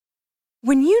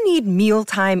When you need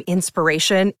mealtime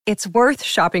inspiration, it's worth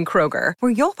shopping Kroger,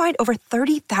 where you'll find over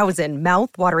 30,000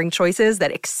 mouth-watering choices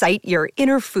that excite your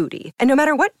inner foodie. And no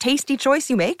matter what tasty choice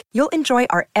you make, you'll enjoy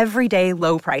our everyday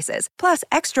low prices, plus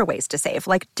extra ways to save,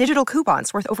 like digital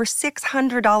coupons worth over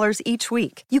 $600 each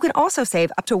week. You can also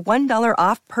save up to $1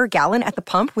 off per gallon at the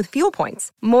pump with fuel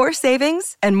points. More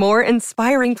savings and more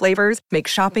inspiring flavors make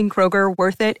shopping Kroger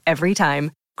worth it every time.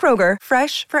 Kroger,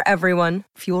 fresh for everyone.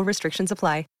 Fuel restrictions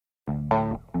apply.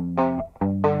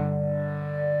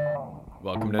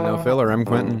 Welcome to No Filler. I'm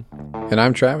Quentin. And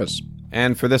I'm Travis.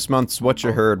 And for this month's What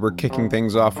You Heard, we're kicking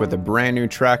things off with a brand new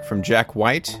track from Jack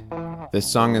White.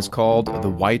 This song is called The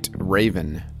White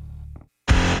Raven.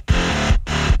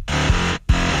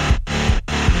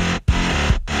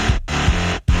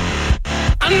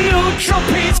 Neutral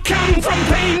piece come from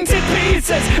painted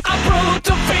pieces. I brought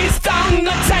the face down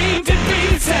the tainted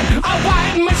pieces. A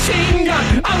white machine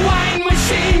gun,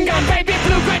 baby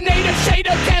blue grenade, a shade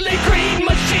of Kelly green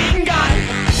machine gun.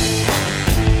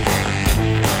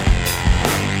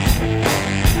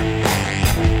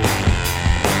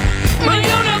 My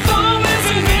uniform is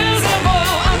invisible.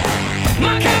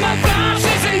 My camouflage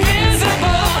is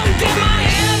invisible. Dip my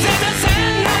hands in the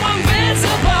sand, now I'm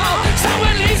visible. So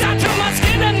it leads out to my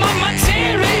skin and my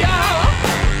material.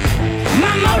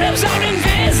 My motives are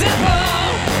invisible.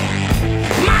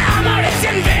 My armor is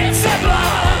invincible.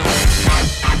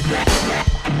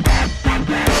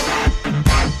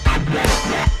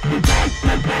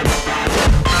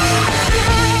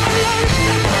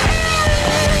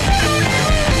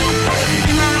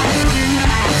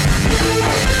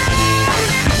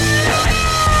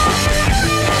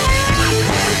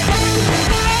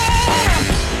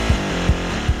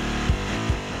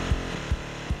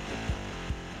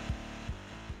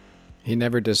 He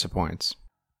never disappoints.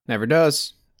 Never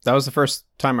does. That was the first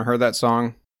time I heard that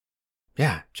song.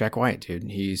 Yeah, Jack White, dude.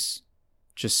 He's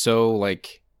just so,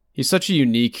 he's such a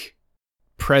unique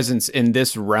presence in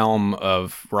this realm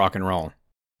of rock and roll.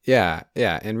 Yeah.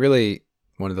 And really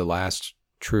one of the last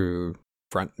true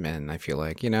frontmen, I feel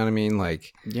like. You know what I mean?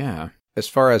 Yeah. As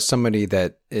far as somebody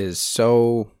that is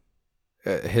so...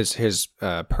 his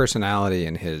personality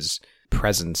and his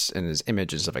presence and his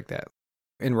image and stuff like that.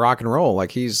 In rock and roll,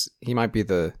 he might be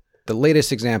the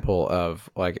latest example of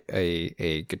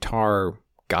a guitar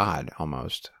god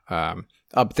almost,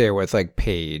 up there with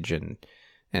Page and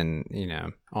you know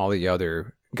all the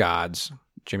other gods.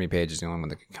 Jimmy Page is the only one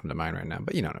that can come to mind right now,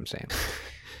 but you know what I'm saying.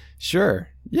 Sure.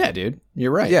 Yeah, dude.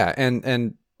 You're right. Yeah,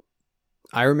 and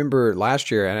I remember last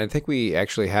year, and I think we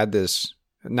actually had this.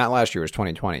 Not last year, it was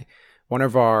 2020. One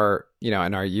of our, in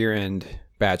our year-end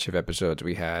batch of episodes,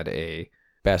 we had a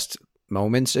best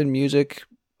moments in music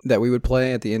that we would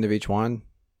play at the end of each one.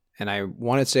 And I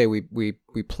want to say we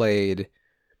played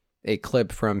a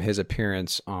clip from his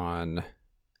appearance on,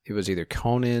 it was either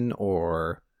Conan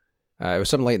or it was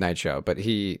some late night show, but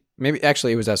it was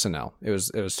SNL. It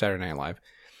was Saturday Night Live.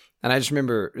 And I just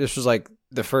remember this was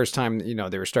the first time,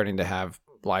 they were starting to have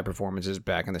live performances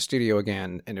back in the studio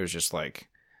again. And it was just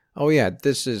oh yeah,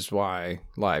 this is why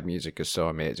live music is so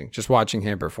amazing. Just watching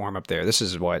him perform up there. This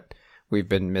is what we've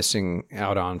been missing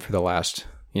out on for the last,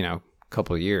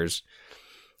 couple of years.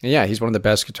 And yeah, he's one of the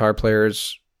best guitar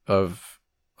players of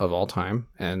all time,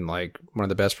 and one of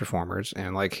the best performers.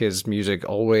 And his music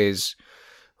always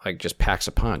just packs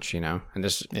a punch, And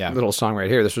this little song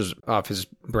right here, this was off his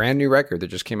brand new record that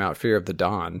just came out, Fear of the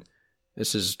Dawn.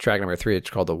 This is track number 3. It's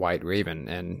called The White Raven.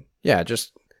 And yeah,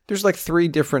 just there's 3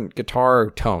 different guitar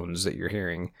tones that you're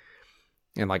hearing.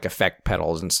 And effect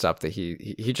pedals and stuff that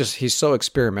he's so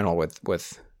experimental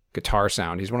with guitar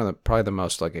sound. He's one of probably the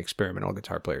most experimental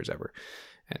guitar players ever.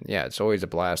 And yeah, it's always a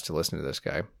blast to listen to this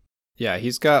guy. Yeah,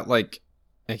 he's got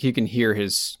you can hear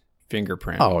his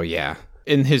fingerprint. Oh yeah.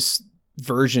 In his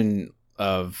version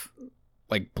of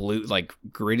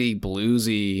gritty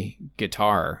bluesy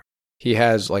guitar. He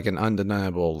has an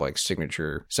undeniable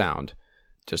signature sound.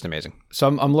 Just amazing. So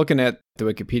I'm looking at the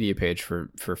Wikipedia page for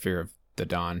Fear of the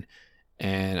Dawn.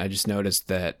 And I just noticed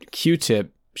that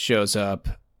Q-Tip shows up.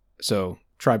 So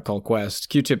Tribe Called Quest.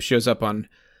 Q-Tip shows up on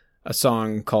a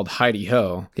song called Heidi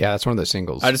Ho. Yeah, that's one of the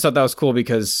singles. I just thought that was cool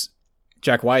because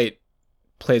Jack White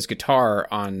plays guitar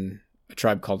on a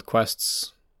Tribe Called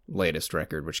Quest's latest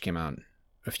record, which came out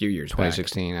a few years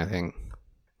 2016, back. I think.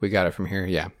 We got it from here,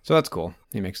 yeah. So that's cool.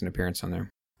 He makes an appearance on there.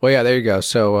 Well, yeah, there you go.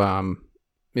 So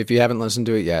if you haven't listened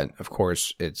to it yet, of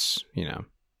course, it's,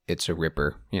 it's a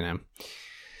ripper,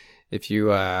 If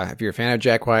you're a fan of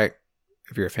Jack White,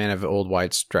 if you're a fan of old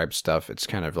White Stripes stuff, it's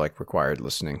kind of required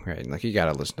listening, right? You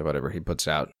got to listen to whatever he puts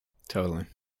out. Totally.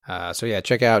 So yeah,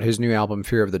 check out his new album,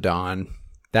 Fear of the Dawn.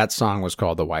 That song was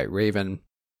called The White Raven.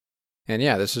 And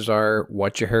yeah, this is our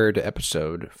What You Heard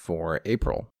episode for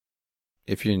April.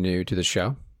 If you're new to the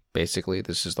show, basically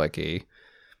this is like a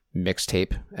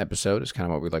mixtape episode is kind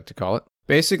of what we'd like to call it.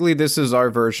 Basically, this is our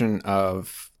version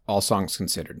of All Songs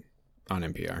Considered on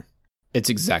NPR. It's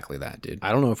exactly that, dude.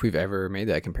 I don't know if we've ever made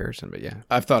that comparison, but yeah.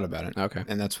 I've thought about it. Okay.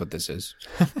 And that's what this is.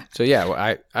 So yeah,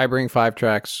 well, I bring 5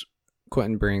 tracks.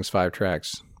 Quentin brings 5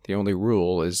 tracks. The only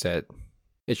rule is that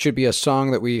it should be a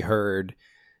song that we heard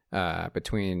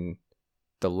between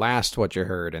the last What You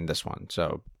Heard and this one.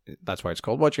 So that's why it's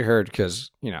called What You Heard,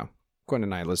 because, you know,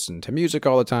 Quentin and I listen to music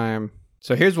all the time.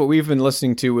 So here's what we've been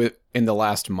listening to in the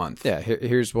last month. Yeah,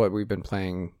 here's what we've been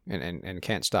playing and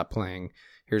can't stop playing.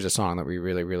 Here's a song that we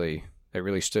really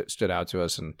stood out to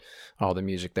us, and all the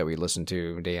music that we listen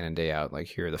to day in and day out. Like,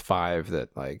 here are the 5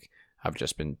 that like I've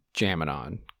just been jamming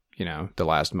on, you know, the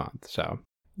last month. So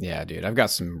yeah, dude, I've got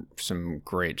some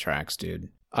great tracks, dude.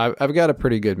 I've got a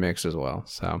pretty good mix as well.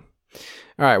 So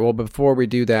all right, well, before we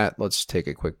do that, let's take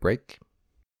a quick break.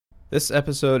 This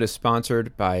episode is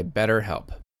sponsored by BetterHelp.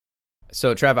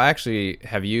 So, Trav, I actually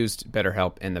have used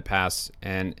BetterHelp in the past,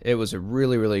 and it was a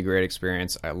really, really great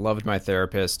experience. I loved my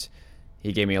therapist.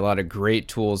 He gave me a lot of great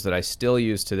tools that I still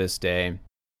use to this day.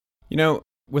 You know,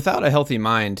 without a healthy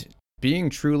mind, being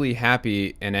truly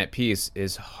happy and at peace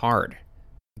is hard.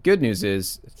 The good news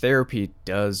is therapy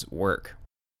does work.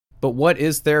 But what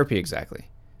is therapy exactly?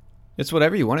 It's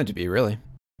whatever you want it to be, really.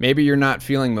 Maybe you're not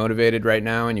feeling motivated right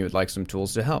now and you would like some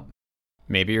tools to help.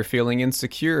 Maybe you're feeling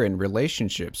insecure in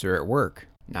relationships or at work,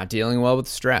 not dealing well with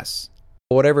stress.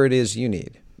 Whatever it is you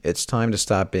need, it's time to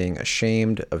stop being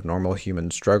ashamed of normal human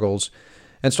struggles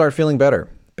and start feeling better,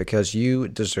 because you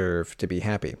deserve to be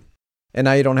happy. And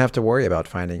now you don't have to worry about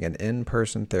finding an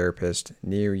in-person therapist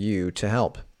near you to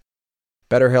help.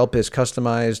 BetterHelp is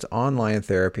customized online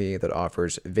therapy that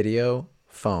offers video,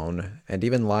 phone, and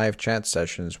even live chat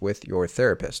sessions with your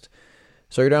therapist,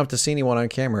 so you don't have to see anyone on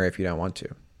camera if you don't want to.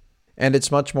 And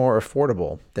it's much more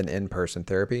affordable than in-person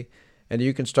therapy, and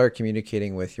you can start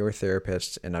communicating with your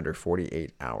therapist in under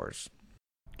 48 hours.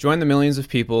 Join the millions of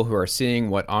people who are seeing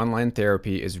what online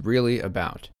therapy is really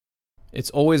about.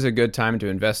 It's always a good time to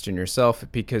invest in yourself,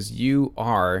 because you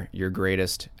are your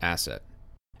greatest asset.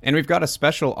 And we've got a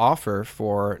special offer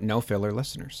for No Filler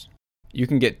listeners. You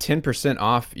can get 10%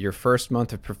 off your first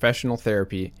month of professional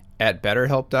therapy at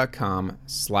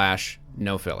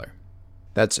betterhelp.com/nofiller.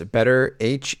 That's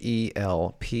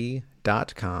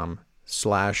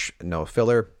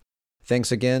betterhelp.com/nofiller.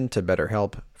 Thanks again to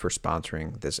BetterHelp for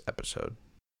sponsoring this episode.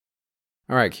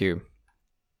 All right, Q.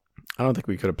 I don't think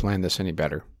we could have planned this any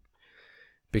better,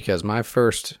 because my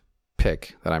first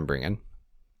pick that I'm bringing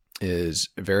is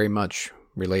very much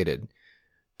related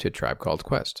to Tribe Called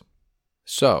Quest.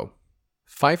 So,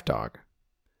 Phife Dawg,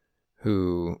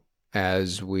 who,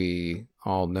 as we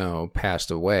all know,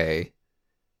 passed away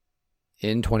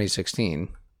in 2016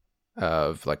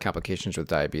 of like complications with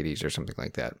diabetes or something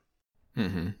like that.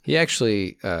 Mm-hmm. He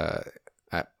actually, I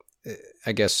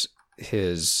guess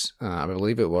his, I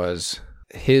believe it was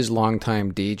his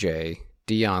longtime DJ,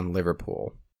 Dion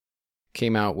Liverpool,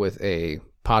 came out with a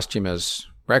posthumous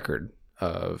record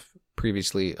of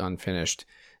previously unfinished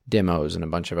demos and a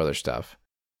bunch of other stuff.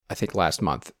 I think last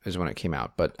month is when it came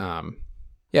out. But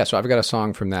yeah, so I've got a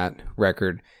song from that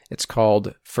record. It's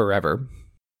called Forever.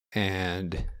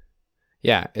 And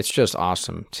yeah, it's just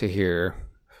awesome to hear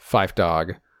Phife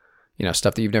Dawg, you know,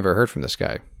 stuff that you've never heard from this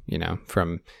guy, you know,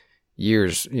 from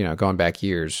years, you know, going back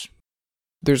years.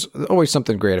 There's always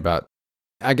something great about,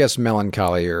 I guess,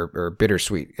 melancholy or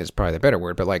bittersweet is probably the better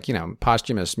word, but like, you know,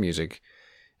 posthumous music,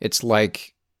 it's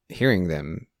like hearing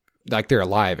them like they're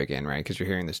alive again, right? Because you're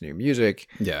hearing this new music.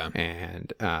 Yeah.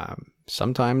 And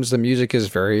sometimes the music is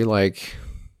very like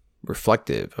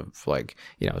reflective of like,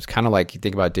 you know, it's kind of like you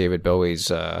think about David Bowie's,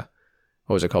 what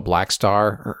was it called? Black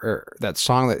Star, or that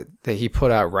song that he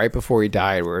put out right before he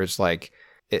died, where it's like,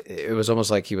 it was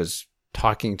almost like he was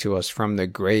talking to us from the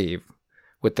grave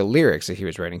with the lyrics that he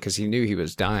was writing, because he knew he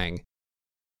was dying.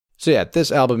 So yeah,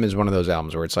 this album is one of those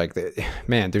albums where it's like,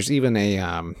 man, there's even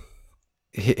a,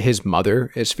 his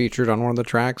mother is featured on one of the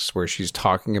tracks where she's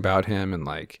talking about him, and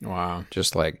like, wow,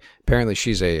 just like, apparently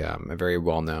she's a very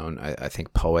well-known, I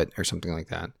think, poet or something like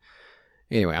that.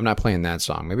 Anyway, I'm not playing that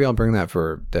song. Maybe I'll bring that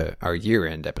for our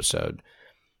year-end episode.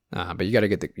 But you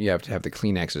have to have the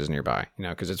Kleenexes nearby, you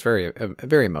know, because it's a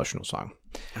very emotional song.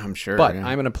 I'm sure. But yeah.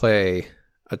 I'm going to play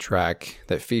a track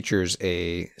that features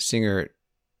a singer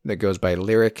that goes by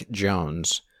Lyric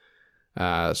Jones.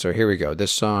 So here we go.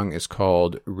 This song is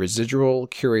called Residual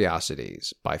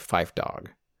Curiosities by Phife Dawg.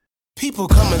 People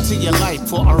coming to your life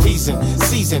for a reason.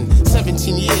 Season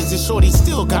 17 years, this shorty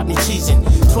still got me cheesing.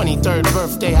 23rd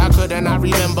birthday, how could I not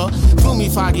remember? Gloomy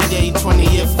foggy day,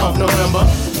 20th of November.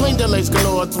 Plane delays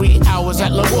galore, 3 hours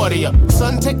at LaGuardia.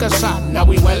 Son, take a shot, now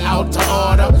we well out to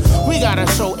order. We got a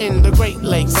show in the Great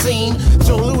Lakes scene.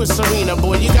 Joe Louis Arena,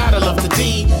 boy, you gotta love the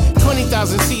D.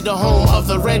 20,000 seat, the home of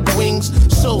the Red Wings.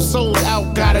 Show sold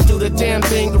out, gotta do the damn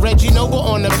thing. Reggie Noble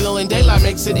on the bill and daylight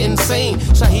makes it insane.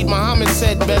 Shaheed Muhammad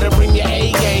said, better bring your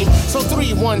A game. So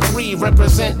 313,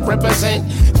 represent.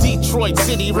 Detroit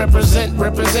City, represent.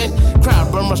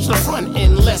 Crowd burn rush the front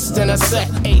in less than a sec.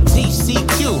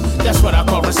 ATCQ, that's what I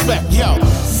call respect, yo.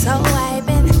 So I've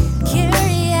been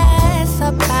curious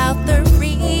about the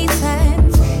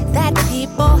reasons that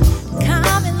people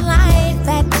come in life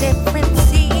at different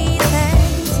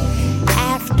seasons.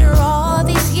 After all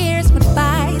these years went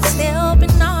by, it's still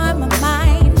been on my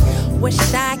mind. Wish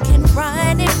I can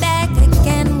run it back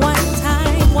again one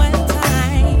time.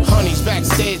 Honey's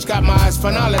backstage, got my eyes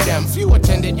for all of them. Few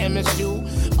attended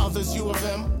MSU, others U of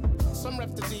M. Some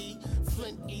rep the D,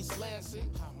 Flint, East Lansing.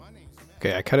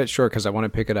 Okay, I cut it short because I want to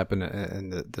pick it up in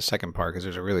the second part because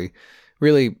there's a really,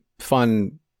 really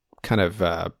fun kind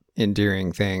of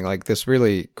endearing thing, like this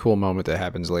really cool moment that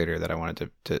happens later that I wanted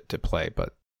to play.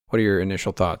 But what are your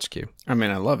initial thoughts, Q? I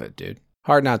mean, I love it, dude.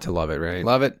 Hard not to love it, right?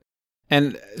 Love it.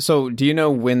 And so, do you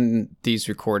know when these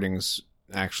recordings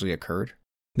actually occurred?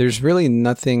 There's really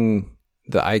nothing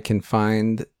that I can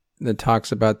find that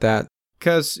talks about that.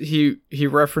 Because he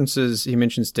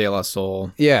mentions De La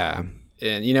Soul. Yeah.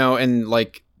 And, and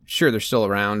like, sure, they're still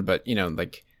around, but,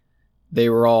 like, they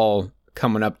were all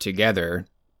coming up together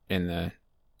in the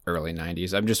early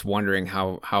 90s. I'm just wondering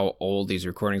how old these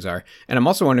recordings are. And I'm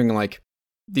also wondering, like,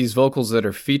 these vocals that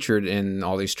are featured in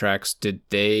all these tracks, did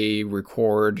they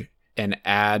record and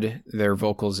add their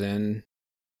vocals in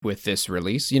with this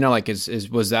release? Like,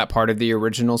 was that part of the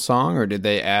original song, or did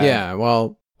they add? Yeah,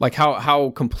 well, like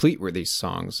how complete were these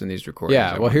songs in these recordings?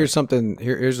 Yeah, well, here's a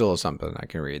little something I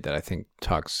can read that I think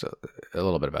talks a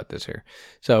little bit about this here.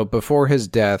 So before his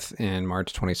death in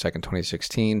March 22nd,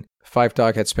 2016, Phife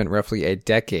Dawg had spent roughly a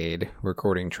decade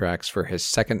recording tracks for his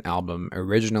second album,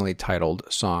 originally titled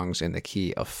Songs in the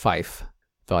Key of Phife,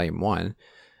 Volume 1.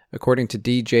 According to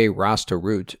DJ Rasta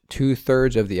Root,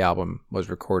 2/3 of the album was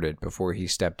recorded before he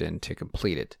stepped in to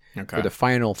complete it. Okay. For the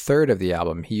final third of the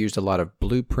album, he used a lot of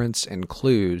blueprints and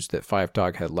clues that Phife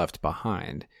Dawg had left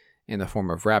behind in the form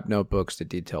of rap notebooks that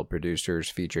detailed producers,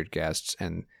 featured guests,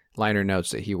 and liner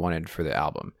notes that he wanted for the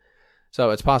album. So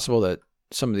it's possible that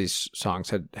some of these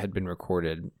songs had been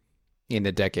recorded in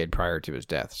the decade prior to his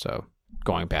death. So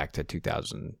going back to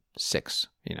 2006,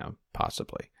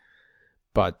 possibly.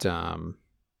 But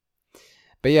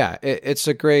yeah, it's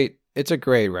a great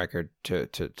record to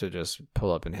just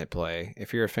pull up and hit play.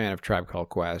 If you're a fan of Tribe Called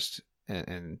Quest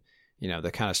and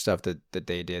the kind of stuff that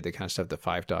they did, the kind of stuff that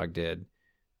Phife Dawg did,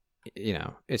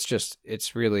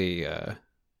 it's really a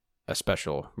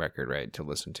special record, right, to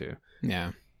listen to.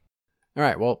 Yeah. All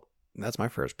right. Well, that's my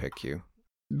first pick, Q.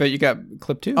 But you got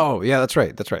clip 2. Oh yeah, that's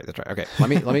right. Okay, let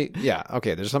me. Yeah.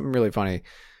 Okay. There's something really funny,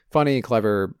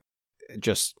 clever,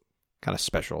 just kind of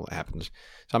special that happens.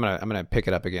 So I'm gonna pick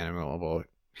it up again, and we'll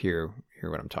hear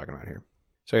what I'm talking about here.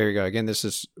 So here we go. Again, this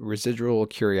is Residual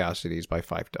Curiosities by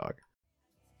Phife Dawg.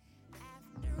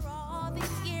 After all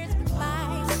these years went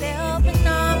by, still been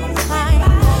on my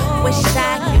mind. Wish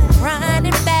I could run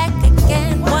it back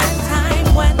again one time.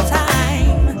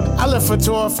 I left for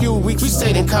tour a few weeks, we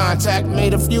stayed in contact,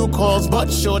 made a few calls,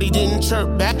 but shorty didn't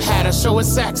chirp back. Had a show at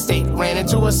Sac State, ran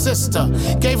into her sister,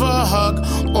 gave her a hug,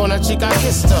 on her cheek I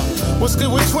kissed her. What's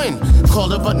good with Twin?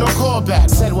 Called her but no call back.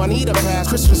 Said Juanita passed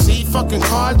Christmas Eve, fucking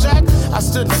carjack. I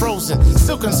stood frozen,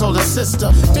 still consoled her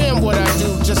sister. Damn what I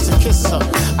do just to kiss her.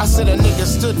 I said a nigga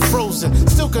stood frozen,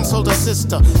 still consoled her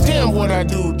sister. Damn what I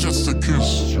do just to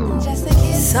kiss her.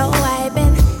 So I've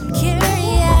been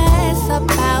curious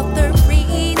about the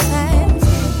reasons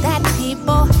that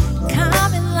people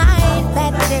come in life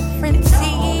at different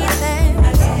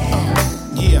seasons.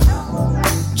 Yeah,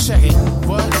 check it.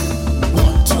 What?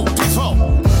 1, 2, 3,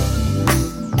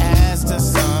 4. As the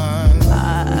sun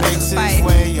makes its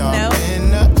way up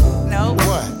in the... No.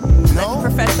 What? No? Let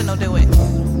professional do it.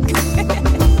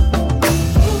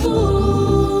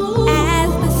 As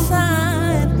the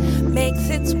sun makes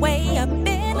its way up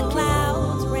in the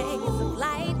clouds, rays of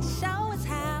light show us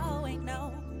how ain't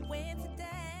no coincidences.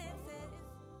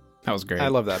 That was great. I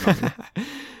love that moment.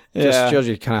 Just shows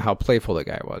you kind of how playful the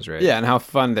guy was, right? Yeah, and how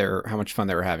much fun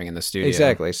they were having in the studio.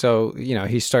 Exactly. So,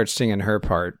 he starts singing her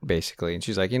part basically, and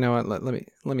she's like, you know what,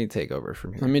 let me take over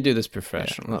from here. Let me do this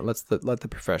professionally. Yeah, let the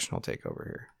professional take over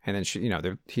here. And then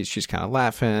she's kind of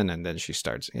laughing, and then she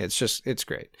starts. It's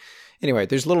great. Anyway,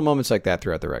 there's little moments like that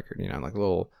throughout the record, like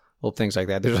little things like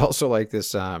that. There's also like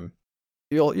this.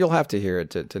 You'll have to hear it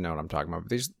to know what I'm talking about.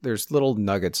 But there's little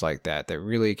nuggets like that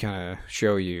really kind of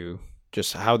show you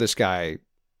just how this guy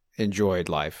enjoyed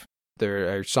life.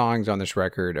 There are songs on this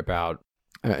record about,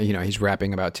 he's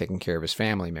rapping about taking care of his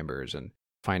family members and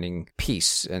finding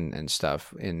peace and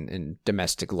stuff in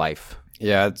domestic life.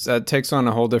 Yeah, it takes on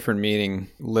a whole different meaning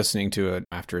listening to it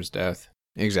after his death.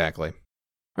 Exactly.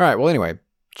 All right. Well, anyway,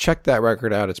 check that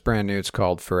record out. It's brand new. It's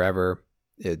called Forever.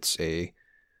 It's a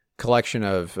collection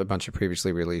of a bunch of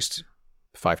previously released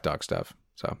Five Dog stuff.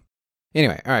 So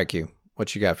anyway, all right, Q,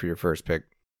 what you got for your first pick?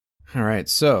 All right.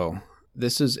 So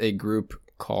this is a group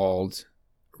called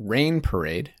Rain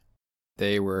Parade.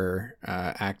 They were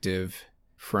active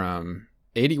from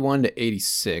 81 to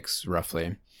 86,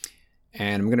 roughly.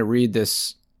 And I'm going to read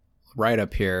this right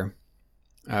up here.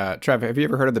 Trav, have you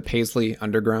ever heard of the Paisley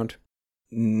Underground?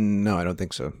 No, I don't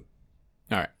think so.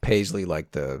 All right. Paisley,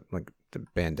 like the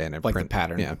bandana like print. The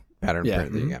pattern. Yeah, pattern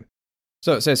print. Mm-hmm. Yeah.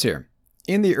 So it says here,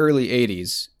 in the early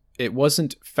 80s, it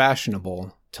wasn't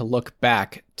fashionable to look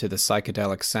back to the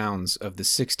psychedelic sounds of the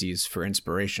 60s for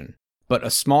inspiration. But a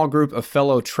small group of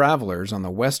fellow travelers on the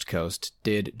West Coast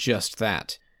did just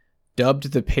that.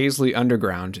 Dubbed the Paisley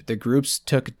Underground, the groups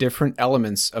took different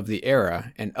elements of the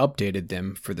era and updated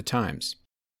them for the times.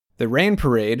 The Rain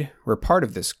Parade were part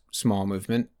of this small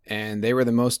movement, and they were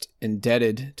the most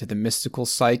indebted to the mystical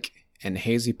psych and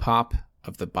hazy pop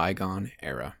of the bygone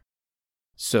era.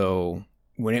 So,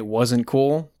 when it wasn't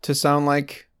cool to sound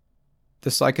like the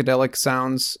psychedelic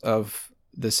sounds of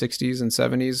the 60s and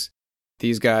 70s,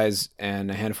 these guys and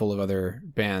a handful of other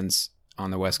bands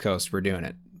on the West Coast were doing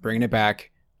it, bringing it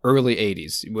back early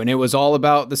 80s. When it was all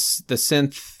about the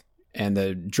synth and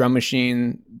the drum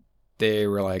machine, they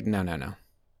were like, no.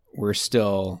 We're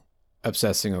still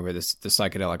obsessing over the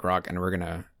psychedelic rock, and we're going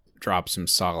to drop some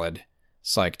solid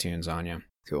psych tunes on you.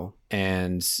 Cool.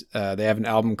 And they have an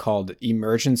album called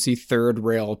Emergency Third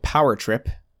Rail Power Trip.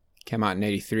 Came out in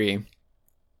 83.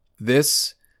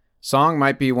 This song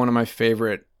might be one of my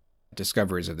favorite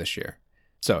discoveries of this year.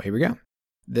 So here we go.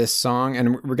 This song,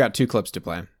 and we got 2 clips to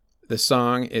play. This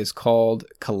song is called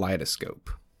Kaleidoscope.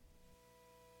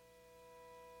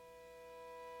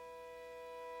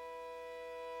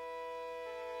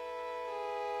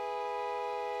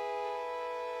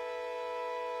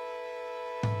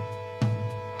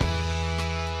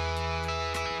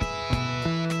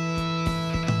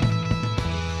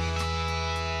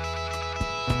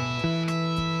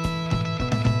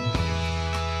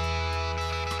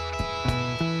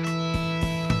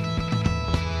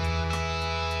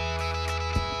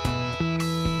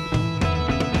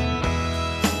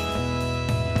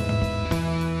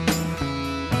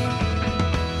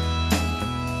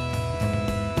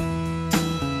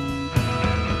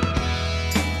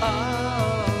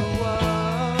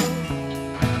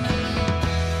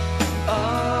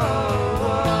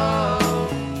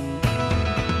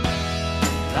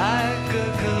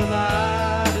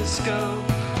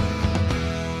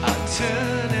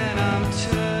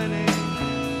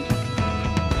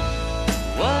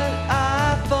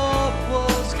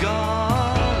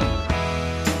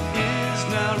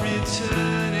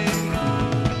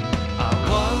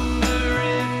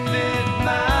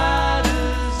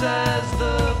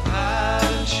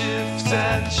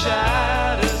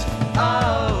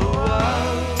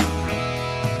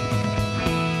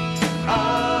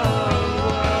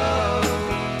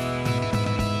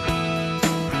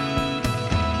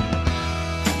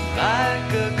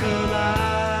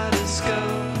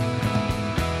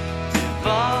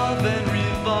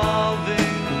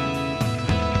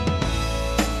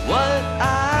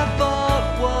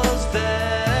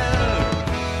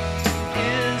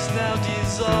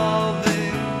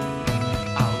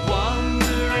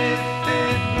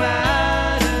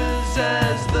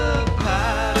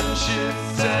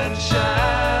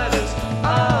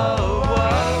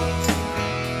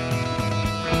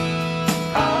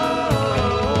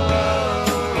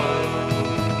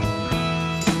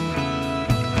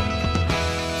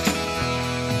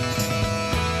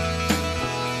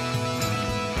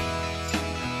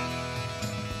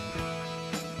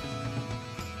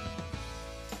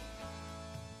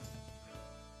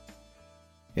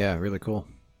 Yeah, really cool.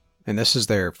 And this is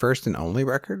their first and only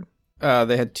record?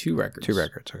 They had 2 records. 2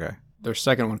 records, okay. Their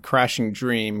second one, Crashing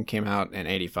Dream, came out in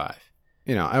 85.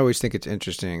 you know, I always think it's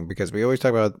interesting because we always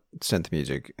talk about synth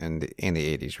music in the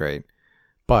 80s, right?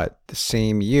 But the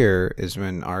same year is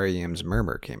when REM's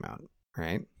Murmur came out,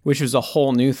 right? Which was a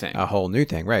whole new thing. A whole new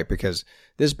thing, right? Because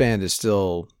this band is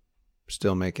still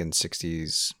making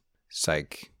 60s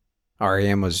psych.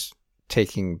 REM was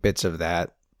taking bits of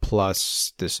that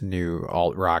plus this new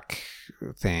alt rock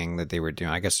thing that they were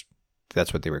doing. I guess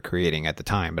that's what they were creating at the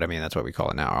time, but I mean that's what we call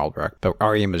it now, alt rock. But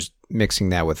REM was mixing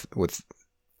that with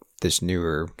this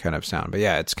newer kind of sound. But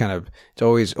yeah, it's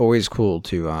always cool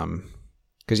to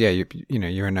because yeah, you know,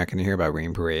 you're not going to hear about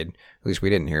Green Parade. At least we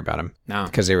didn't hear about them. No,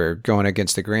 because they were going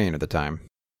against the grain at the time.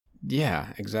 Yeah,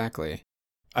 exactly.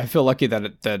 I feel lucky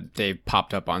that they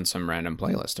popped up on some random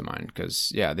playlist of mine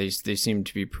because yeah, they seem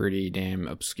to be pretty damn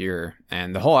obscure,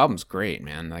 and the whole album's great,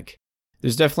 man. Like,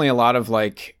 there's definitely a lot of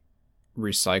like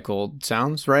recycled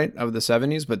sounds, right, of the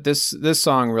 70s, but this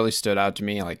song really stood out to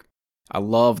me. Like, I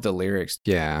love the lyrics.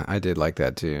 Yeah, I did like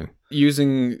that too.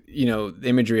 Using, you know, the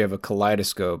imagery of a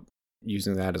kaleidoscope,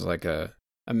 using that as like a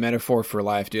metaphor for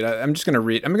life, dude. I'm gonna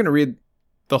read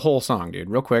the whole song, dude,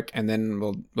 real quick, and then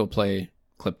we'll play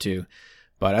clip 2.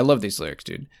 But I love these lyrics,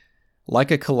 dude.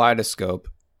 Like a kaleidoscope,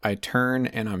 I turn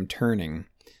and I'm turning.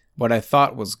 What I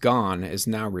thought was gone is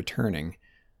now returning.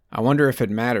 I wonder if it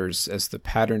matters as the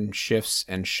pattern shifts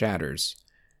and shatters.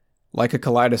 Like a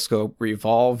kaleidoscope,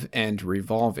 revolve and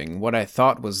revolving. What I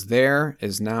thought was there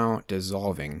is now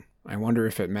dissolving. I wonder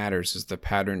if it matters as the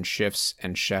pattern shifts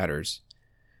and shatters.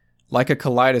 Like a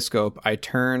kaleidoscope, I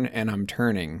turn and I'm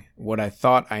turning. What I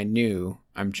thought I knew,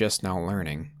 I'm just now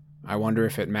learning. I wonder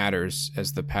if it matters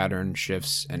as the pattern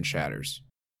shifts and shatters.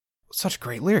 Such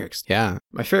great lyrics. Yeah.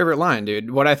 My favorite line, dude.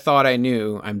 What I thought I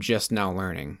knew, I'm just now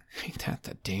learning. Ain't that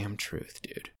the damn truth,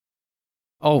 dude?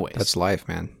 Always. That's life,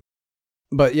 man.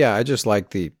 But yeah, I just like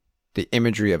the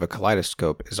imagery of a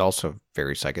kaleidoscope is also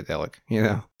very psychedelic, you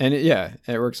know? And it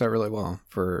works out really well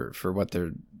for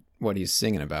what he's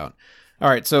singing about. All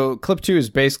right, so clip 2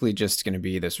 is basically just going to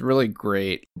be this really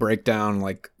great breakdown,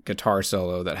 like guitar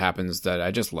solo that happens that I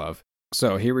just love.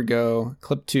 So here we go,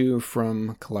 clip 2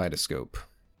 from Kaleidoscope.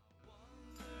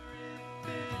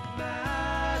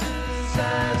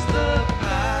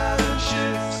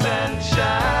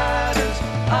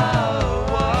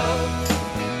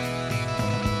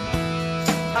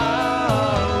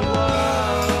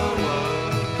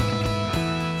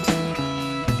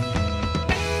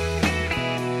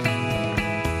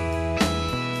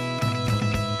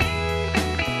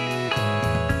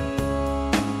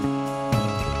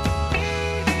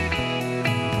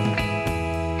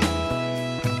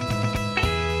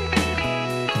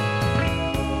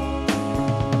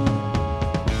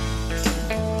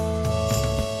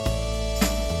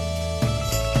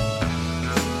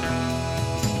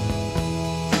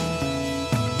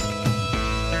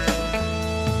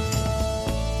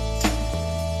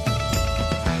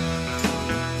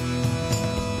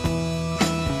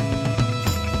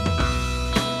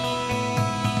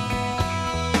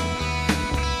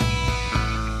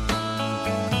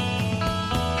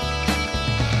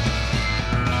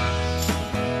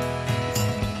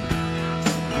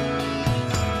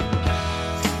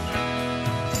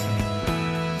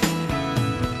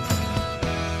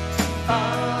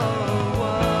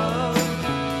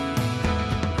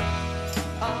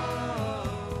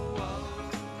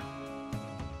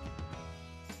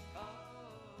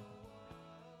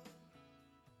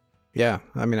 Yeah,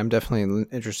 I mean, I'm definitely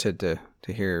interested to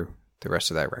hear the rest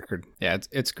of that record. Yeah,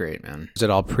 it's great, man. Is it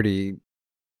all pretty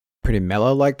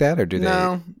mellow like that, or do they?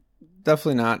 No,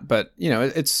 definitely not. But you know,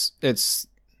 it's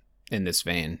in this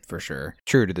vein for sure.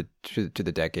 True to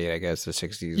the decade, I guess, the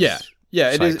 60s.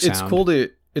 Yeah, it is. It's sound.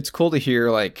 cool to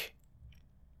hear. Like,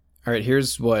 all right,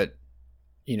 here's what,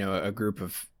 you know, a group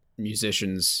of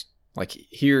musicians, like,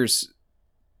 here's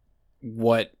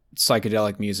what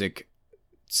psychedelic music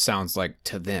sounds like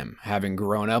to them, having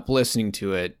grown up listening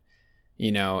to it,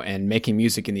 you know, and making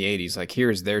music in the 80s. Like,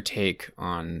 here's their take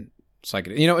on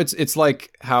psychedelic. You know, it's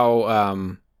like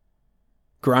how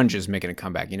grunge is making a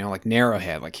comeback, you know, like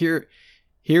Narrowhead. Like,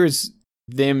 here's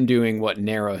them doing what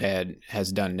Narrowhead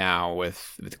has done now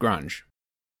with grunge.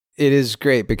 It is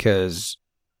great because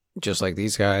just like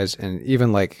these guys, and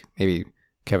even like maybe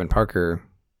Kevin Parker,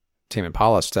 Tame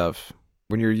Impala stuff,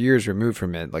 when you're years removed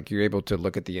from it, like, you're able to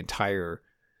look at the entire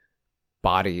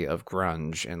body of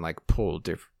grunge and like pull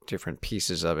different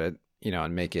pieces of it, you know,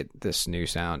 and make it this new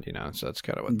sound, you know. So that's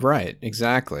kind of what, right,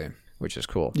 exactly, which is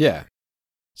cool. Yeah.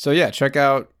 So yeah, check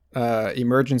out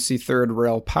Emergency Third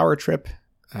Rail Power Trip.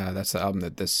 That's the album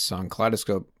that this song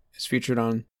Kaleidoscope is featured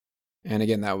on. And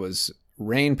again, that was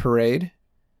Rain Parade.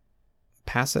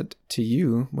 Pass it to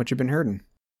you, what you've been hearing.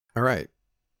 All right.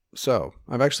 So,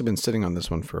 I've actually been sitting on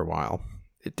this one for a while.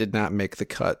 It did not make the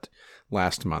cut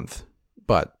last month,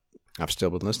 but I've still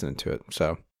been listening to it.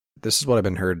 So, this is what I've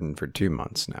been hearing for 2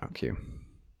 months now, Q.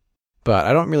 But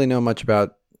I don't really know much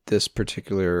about this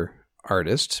particular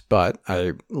artist, but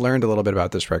I learned a little bit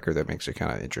about this record that makes it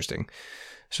kind of interesting.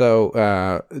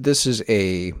 So, this is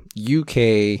a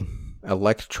UK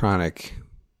electronic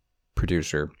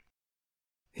producer.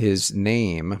 His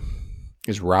name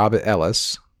is Rob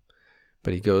Ellis,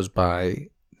 but he goes by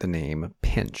the name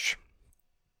Pinch.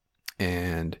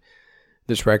 And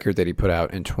this record that he put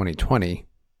out in 2020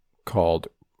 called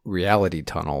Reality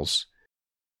Tunnels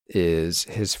is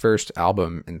his first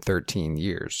album in 13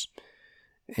 years.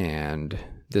 And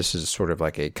this is sort of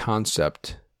like a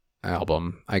concept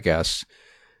album, I guess,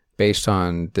 based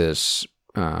on this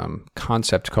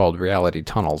concept called Reality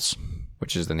Tunnels,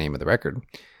 which is the name of the record,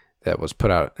 that was put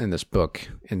out in this book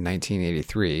in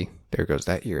 1983. There goes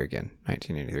that year again,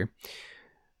 1983.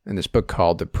 In this book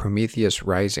called The Prometheus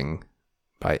Rising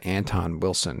by Anton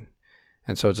Wilson.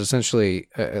 And so it's essentially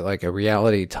like a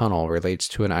reality tunnel relates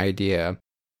to an idea.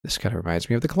 This kind of reminds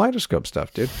me of the Kaleidoscope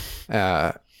stuff, dude.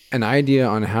 An idea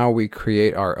on how we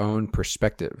create our own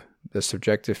perspective, the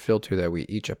subjective filter that we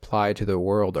each apply to the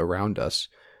world around us,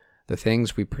 the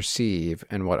things we perceive,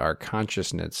 and what our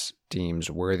consciousness deems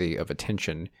worthy of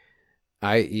attention,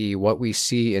 i.e., what we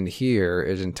see and hear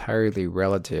is entirely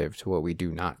relative to what we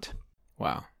do not.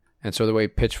 Wow. And so the way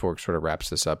Pitchfork sort of wraps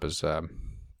this up is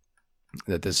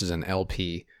that this is an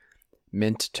LP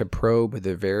meant to probe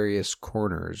the various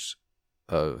corners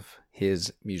of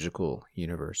his musical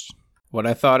universe. What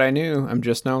I thought I knew, I'm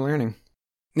just now learning.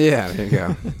 Yeah, there you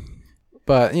go.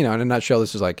 But, in a nutshell,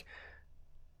 this is like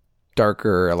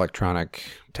darker electronic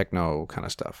techno kind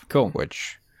of stuff. Cool.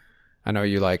 Which I know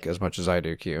you like as much as I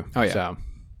do, Q. Oh, yeah. So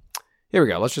here we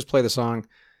go. Let's just play the song.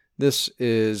 This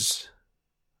is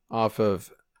off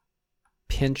of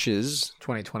Pinch's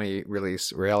 2020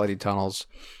 release, Reality Tunnels.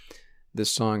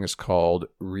 This song is called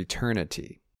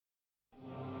Returnity.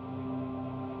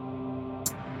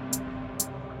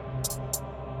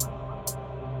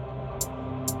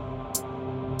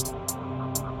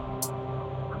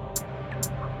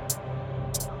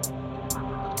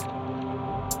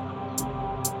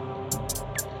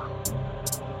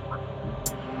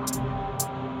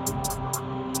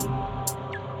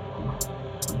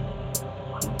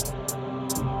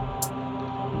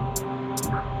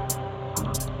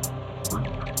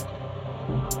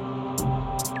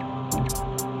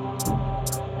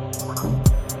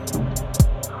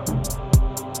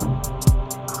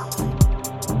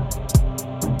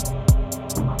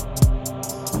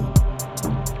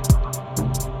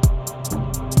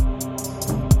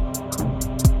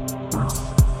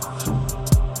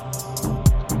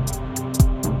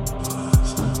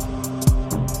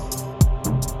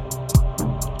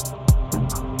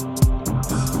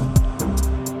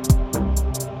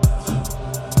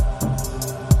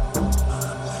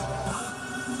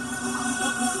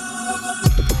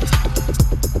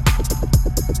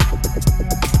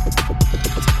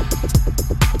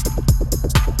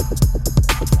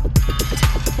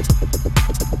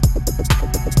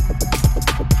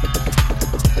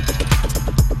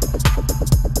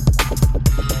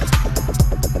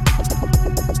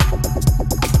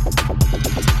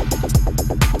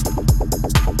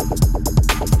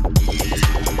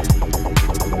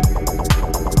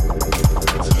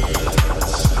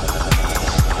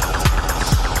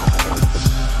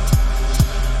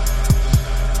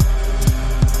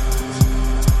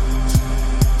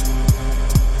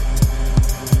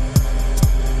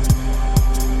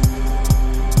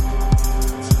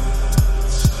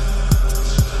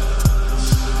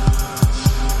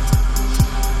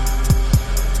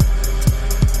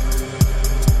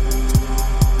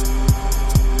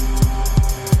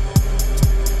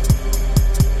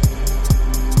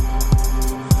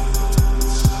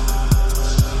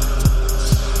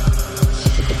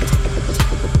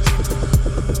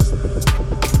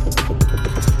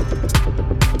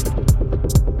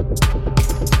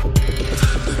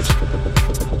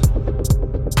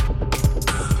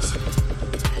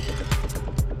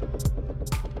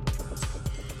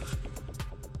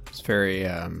 Very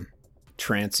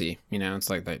trancey, it's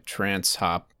like that trance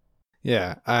hop.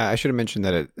 Yeah, I should have mentioned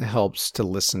that it helps to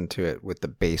listen to it with the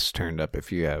bass turned up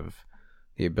if you have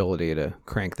the ability to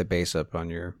crank the bass up on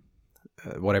your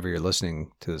whatever you're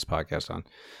listening to this podcast on.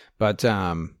 But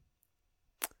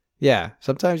yeah,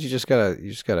 sometimes you just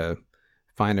gotta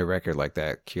find a record like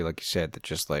that, Q, like you said, that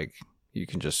just like you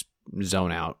can just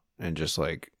zone out and just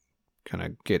like kind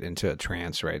of get into a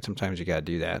trance, right? Sometimes you gotta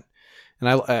do that. And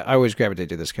I always gravitate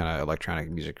to this kind of electronic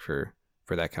music for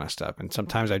for that kind of stuff. And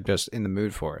sometimes I'm just in the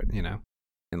mood for it, you know?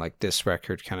 And like this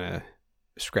record kind of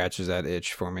scratches that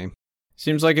itch for me.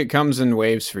 Seems like it comes in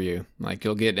waves for you. Like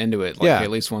you'll get into it. Like Yeah.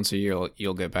 at least once a year,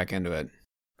 you'll get back into it.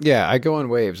 Yeah, I go in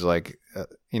waves, like,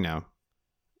 you know,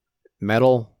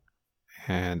 metal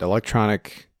and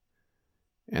electronic.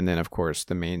 And then, of course,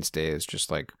 the mainstay is just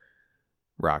like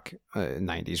rock,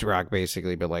 90s rock,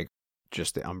 basically, but like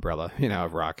just the umbrella, you know,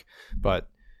 of rock. But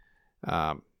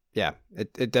yeah,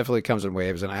 it definitely comes in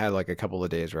waves. And I had like a couple of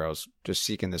days where I was just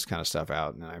seeking this kind of stuff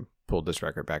out. And I pulled this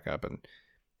record back up and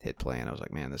hit play. And I was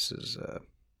like, man, this is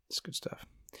good stuff.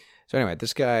 So anyway,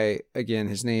 this guy, again,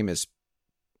 his name is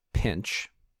Pinch.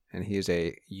 And he is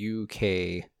a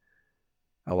UK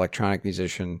electronic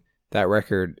musician. That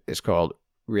record is called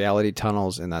Reality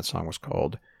Tunnels, and that song was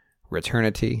called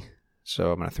Returnity.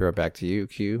 So I'm going to throw it back to you,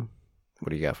 Q. What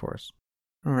do you got for us?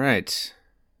 All right.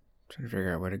 Trying to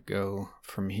figure out where to go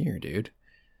from here, dude.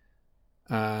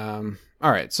 All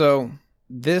right. So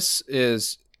this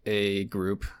is a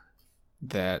group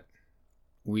that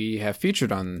we have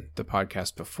featured on the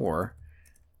podcast before,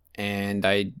 and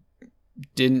I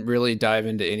didn't really dive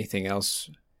into anything else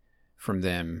from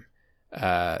them.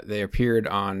 They appeared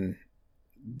on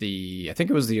I think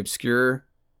it was the Obscure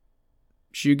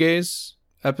Shoegaze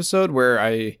episode where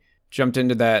I jumped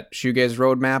into that Shoegaze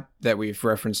roadmap that we've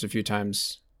referenced a few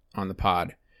times on the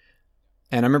pod.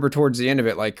 And I remember towards the end of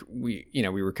it, like we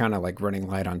were kind of like running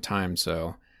light on time.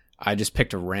 So I just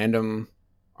picked a random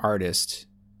artist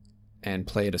and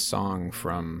played a song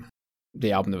from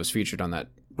the album that was featured on that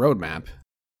roadmap.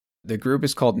 The group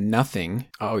is called Nothing.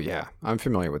 Oh, yeah. I'm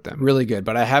familiar with them. Really good,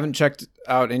 but I haven't checked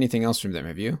out anything else from them.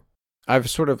 Have you? I've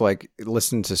sort of like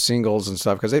listened to singles and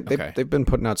stuff because Okay. they've been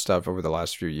putting out stuff over the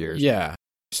last few years. Yeah.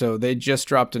 So they just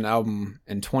dropped an album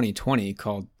in 2020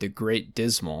 called The Great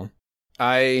Dismal.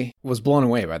 I was blown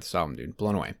away by this album, dude.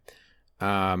 Blown away.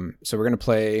 So we're going to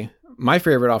play my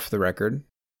favorite off the record.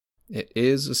 It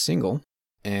is a single,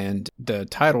 and the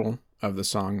title of the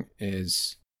song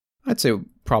is, I'd say,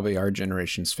 probably our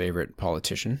generation's favorite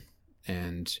politician.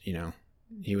 And, you know,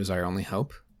 he was our only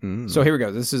hope. So here we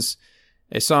go. This is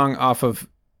a song off of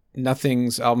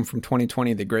Nothing's album from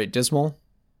 2020, The Great Dismal.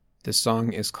 This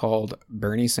song is called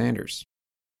Bernie Sanders.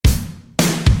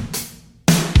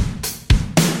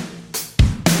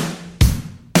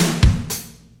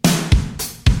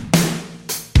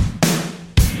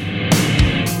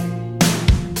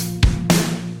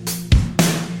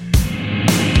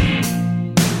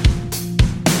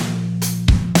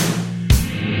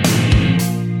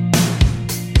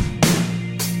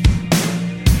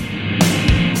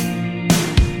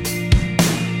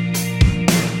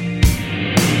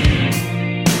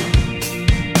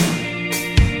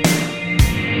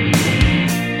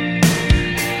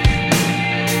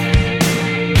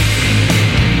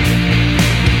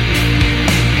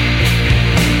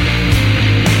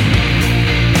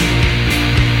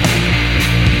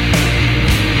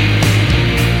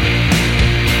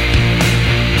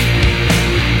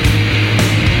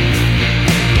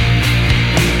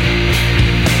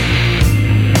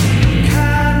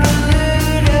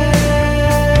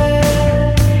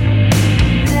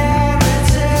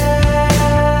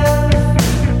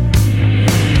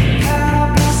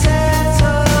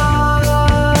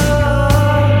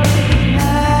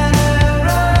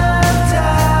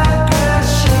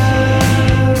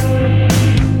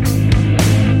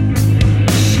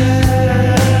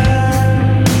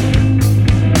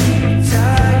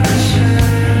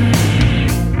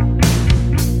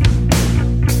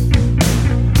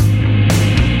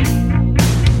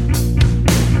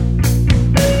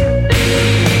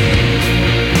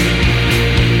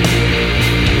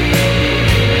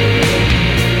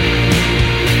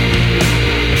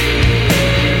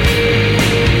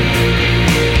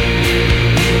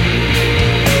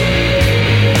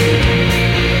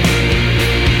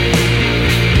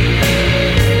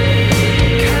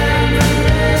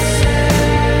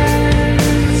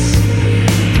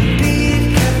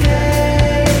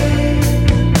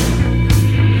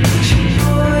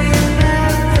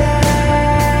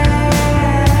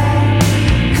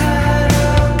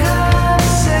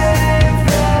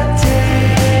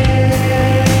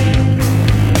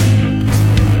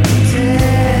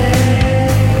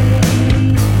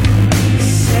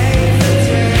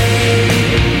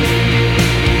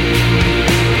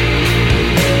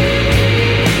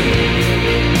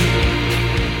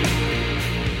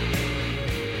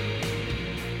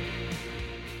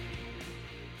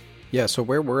 Yeah, so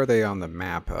where were they on the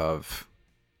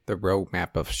road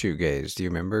map of shoegaze? Do you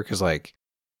remember? Because like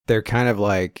they're kind of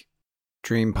like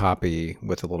dream poppy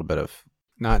with a little bit of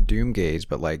not doom gaze,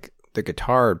 but like the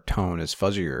guitar tone is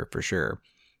fuzzier for sure.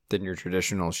 than your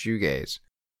traditional shoegaze.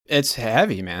 It's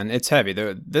heavy, man. It's heavy.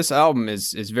 This album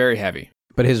is very heavy.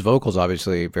 But his vocals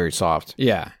obviously very soft,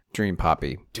 Yeah. dream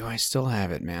poppy. Do I still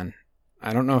have it, man?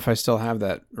 I don't know if I still have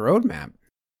that roadmap.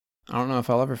 I don't know if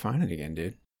I'll ever find it again,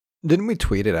 dude. Didn't we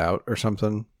tweet it out or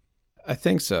something? I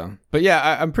think so. But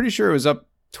yeah, I'm pretty sure it was up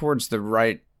towards the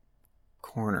right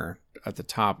corner at the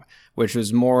top, which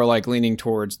was more like leaning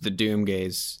towards the doom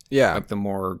gaze. Yeah. Like the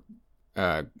more,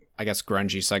 I guess,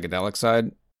 grungy psychedelic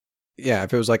side. Yeah,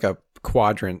 if it was like a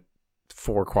quadrant,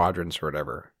 4 quadrants or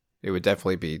whatever, it would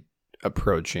definitely be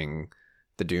approaching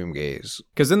the doom gaze.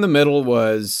 Because in the middle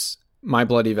was My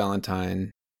Bloody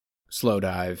Valentine, Slow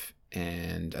Dive,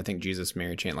 and I think Jesus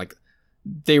Mary Chain. Like,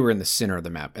 they were in the center of the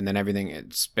map, and then everything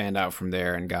it spanned out from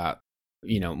there and got,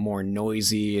 more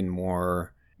noisy and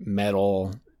more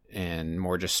metal and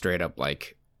more just straight up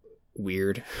like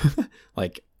weird.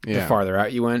 Like the farther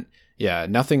out you went. Yeah,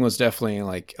 Nothing was definitely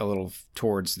like a little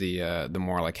towards the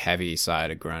more like heavy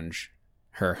side of grunge.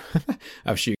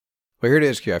 Of shoe. Well, here it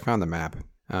is, Q. I found the map.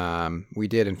 We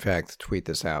did, in fact, tweet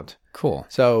this out. Cool.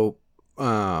 So,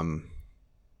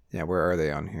 yeah, where are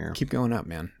they on here? Keep going up,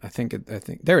 man. I think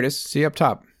there it is. See up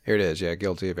top. Here it is. Yeah,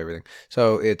 Guilty of Everything.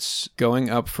 So it's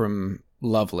Going up from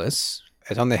Loveless.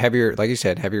 It's on the heavier, like you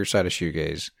said, heavier side of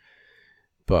shoegaze,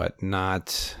 but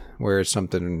not where it's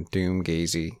something doom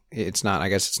gazy. It's not. I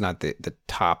guess it's not the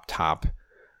top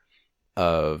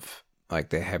of like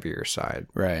the heavier side.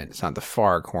 Right. It's not the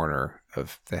far corner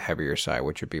of the heavier side,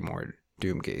 which would be more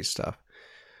doom gaze stuff.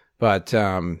 But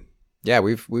yeah,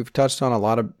 we've touched on a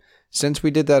lot of, since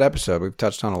we did that episode, we've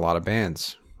touched on a lot of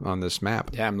bands on this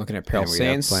map. Yeah, I'm looking at Pale And we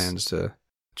Saints. have plans to.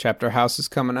 Chapter House is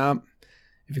coming up.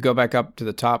 If you go back up to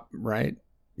the top right,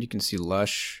 you can see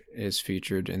Lush is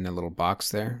featured in the little box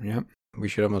there. Yep. We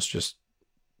should almost just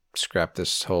scrap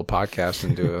this whole podcast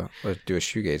and do a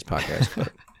shoegaze podcast.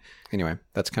 But anyway,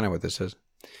 that's kind of what this is.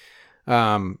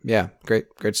 Yeah,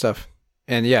 great stuff.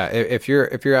 And yeah, if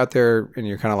you're out there and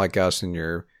you're kind of like us and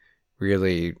you're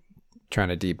really trying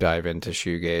to deep dive into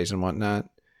shoegaze and whatnot,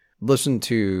 listen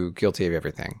to Guilty of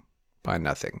Everything by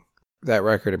Nothing. That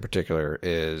record in particular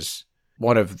is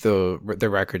one of the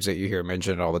records that you hear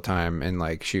mentioned all the time in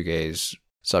like shoegaze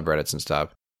subreddits and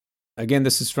stuff. Again,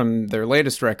 this is from their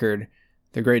latest record,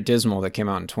 The Great Dismal, that came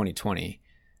out in 2020.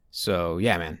 So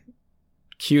yeah, man,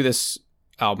 cue this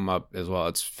album up as well.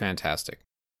 It's fantastic.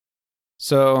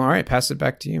 So, all right, pass it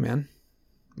back to you, man.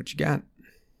 What you got?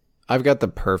 I've got the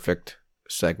perfect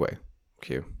segue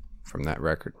cue from that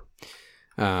record.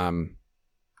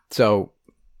 So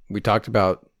we talked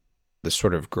about the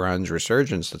sort of grunge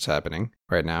resurgence that's happening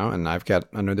right now, and I've got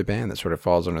another band that sort of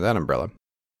falls under that umbrella.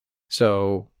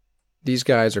 So these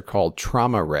guys are called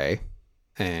Trauma Ray,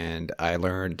 and I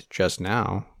learned just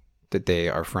now that they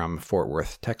are from Fort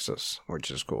Worth, Texas,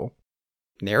 which is cool.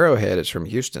 Narrowhead is from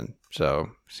Houston, so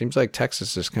seems like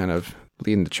Texas is kind of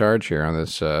leading the charge here on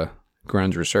this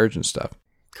grunge resurgence stuff.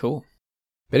 Cool.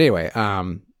 But anyway,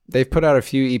 they've put out a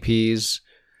few EPs.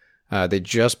 They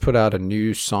just put out a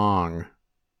new song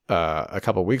a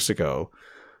couple weeks ago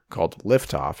called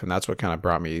Liftoff, and that's what kind of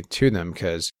brought me to them,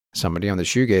 because somebody on the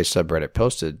Shoegaze subreddit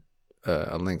posted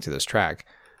a link to this track.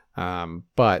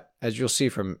 But as you'll see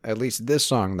from at least this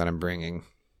song that I'm bringing,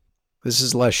 this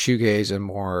is less shoegaze and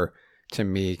more, to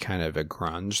me, kind of a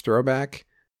grunge throwback.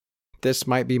 This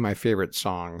might be my favorite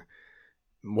song,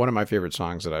 one of my favorite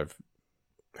songs that I've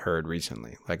heard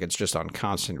recently. Like, it's just on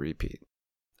constant repeat.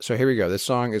 So here we go. This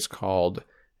song is called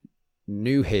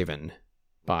New Haven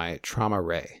by Trauma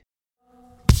Ray.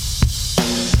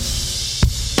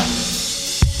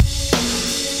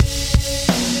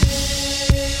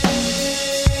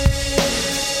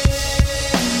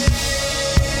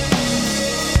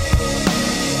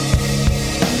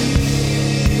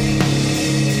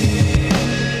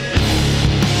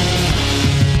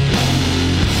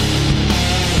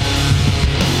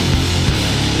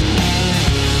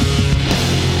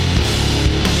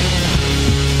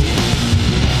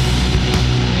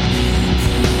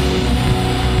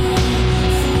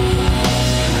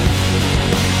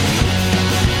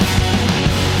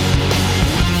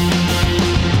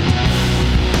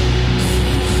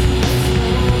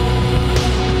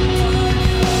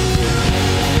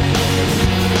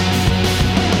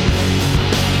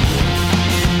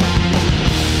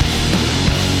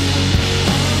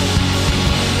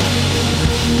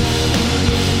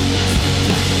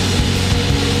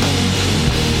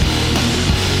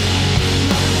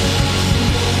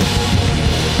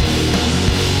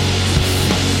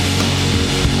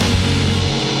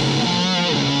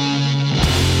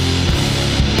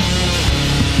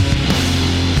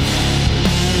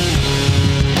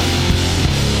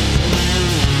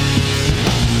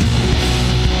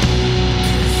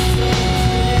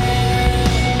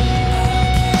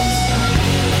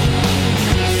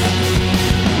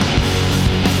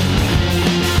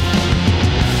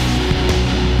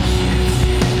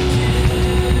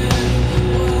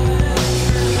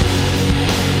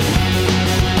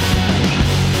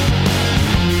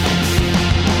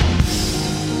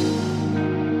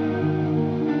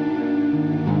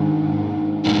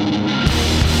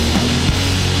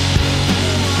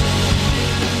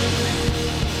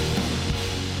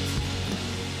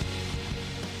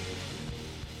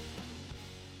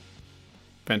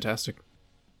 Fantastic.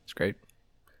 It's great.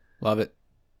 Love it.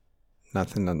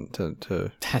 Nothing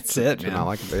to That's it, to man. not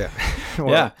like it, but yeah. Well,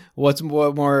 Yeah. What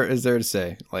more is there to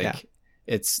say? Like, Yeah.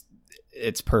 it's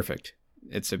perfect.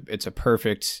 It's a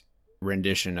perfect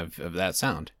rendition of that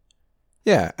sound.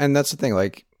 Yeah, and that's the thing.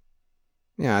 Like,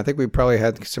 yeah, I think we probably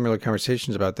had similar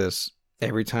conversations about this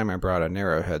every time I brought a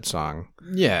Narrowhead song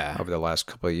Yeah. over the last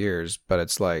couple of years. But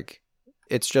it's like,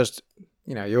 it's just,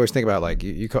 you know, you always think about like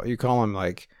you call them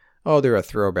like, oh, they're a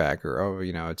throwback, or oh,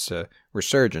 you know, it's a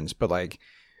resurgence. But like,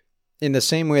 in the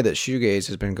same way that shoegaze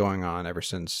has been going on ever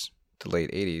since the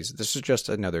late 80s, this is just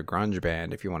another grunge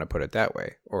band, if you want to put it that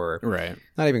way. Or Right.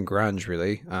 not even grunge,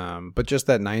 really, but just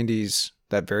that 90s,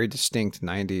 that very distinct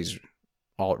 90s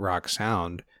alt-rock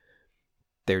sound,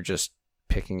 they're just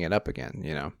picking it up again,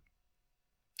 you know?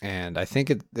 And I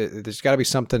think there's got to be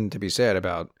something to be said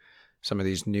about some of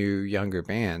these new, younger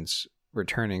bands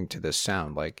returning to this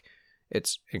sound. Like,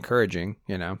 it's encouraging,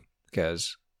 you know,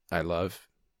 because I love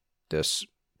this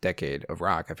decade of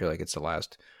rock. I feel like it's the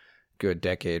last good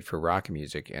decade for rock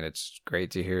music, and it's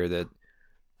great to hear that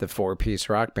the 4-piece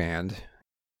rock band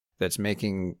that's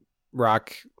making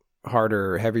rock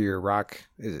harder, heavier rock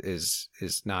is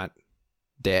not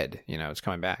dead. You know, it's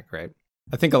coming back, right?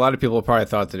 I think a lot of people probably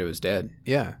thought that it was dead.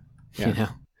 Yeah. You know,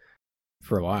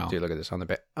 for a while. Dude, look at this on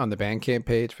the Bandcamp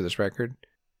page for this record.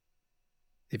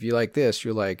 If you like this,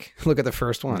 you're like, look at the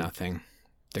first one. Nothing.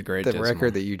 The Great The Dismal.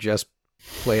 record that you just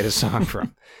played a song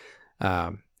from.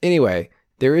 Anyway,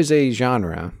 there is a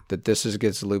genre that this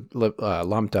gets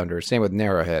lumped under. Same with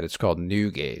Narrowhead. It's called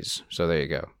new gaze. So there you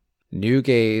go. New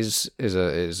gaze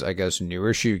is I guess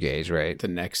newer shoegaze, right? The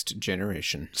next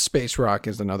generation. Space rock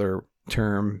is another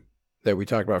term that we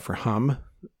talk about for Hum.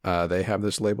 They have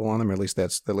this label on them, or at least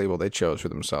that's the label they chose for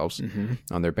themselves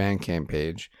on their Bandcamp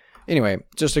page. Anyway,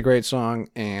 just a great song,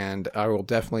 and I will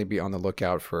definitely be on the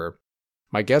lookout for.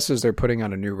 My guess is they're putting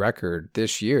out a new record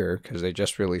this year because they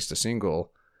just released a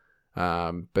single.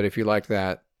 But if you like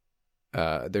that,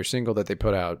 their single that they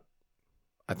put out,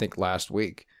 I think last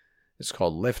week, it's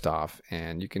called Liftoff,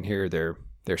 and you can hear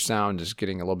their sound is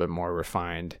getting a little bit more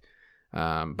refined.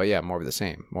 But yeah, more of the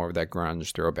same, more of that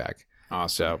grunge throwback.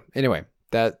 Awesome. So anyway,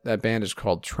 that band is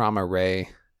called Trauma Ray.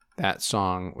 That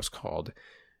song was called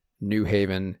New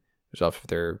Haven. It was off of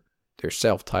their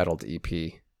self-titled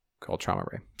EP called Trauma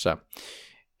Ray. So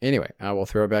anyway, I will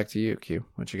throw it back to you, Q.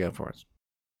 What you got for us?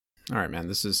 All right, man.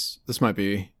 This might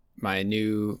be my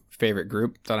new favorite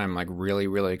group that I'm like really,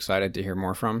 really excited to hear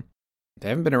more from. They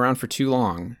haven't been around for too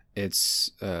long.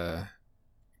 It's a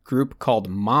group called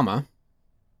Mama.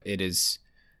 It is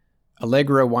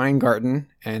Allegra Weingarten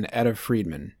and Etta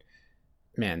Friedman.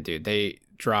 Man, dude, they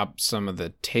drop some of the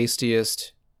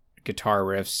tastiest guitar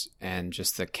riffs and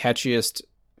just the catchiest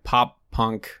pop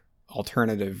punk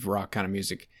alternative rock kind of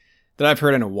music that I've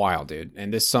heard in a while, dude.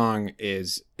 And this song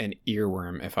is an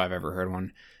earworm if I've ever heard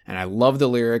one. And I love the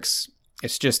lyrics.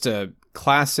 It's just a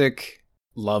classic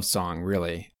love song,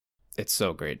 really. It's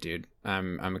so great, dude.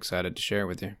 I'm excited to share it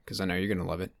with you because I know you're going to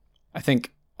love it. I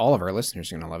think all of our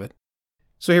listeners are going to love it.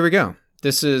 So here we go.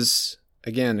 This is,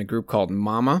 again, a group called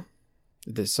Mama.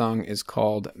 This song is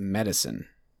called Medicine.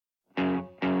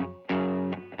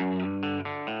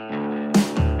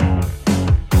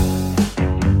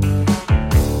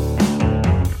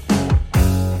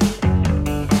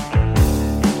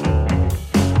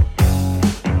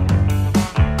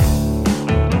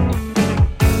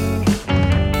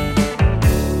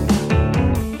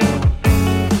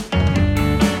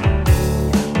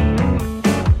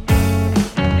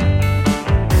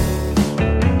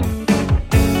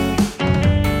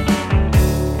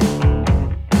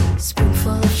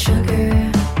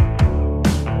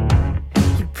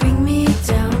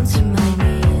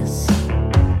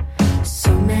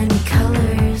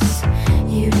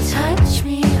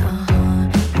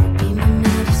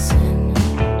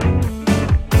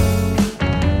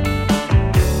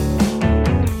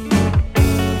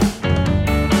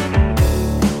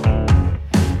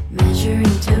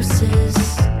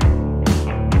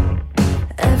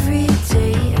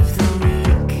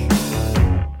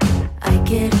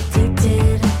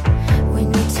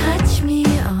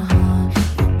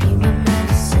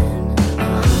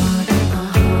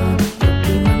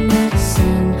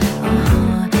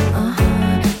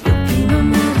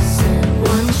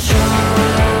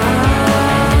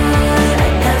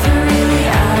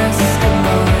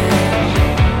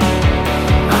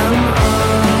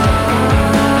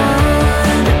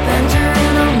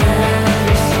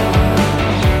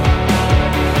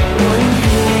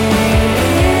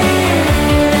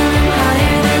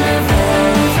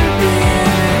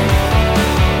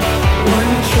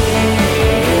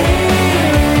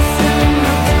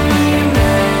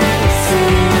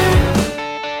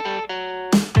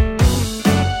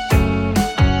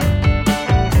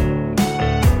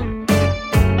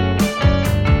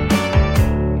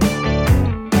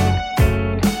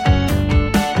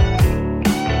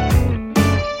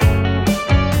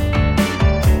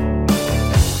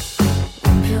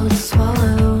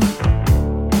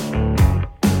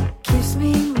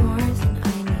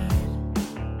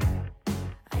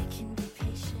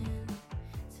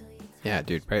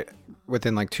 dude. Right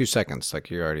within like 2 seconds, like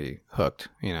you're already hooked.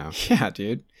 You know. Yeah,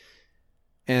 dude.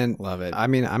 And Love it. I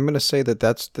mean, I'm gonna say that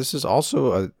this is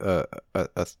also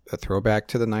a throwback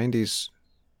to the '90s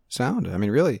sound. I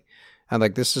mean, really, and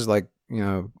like this is like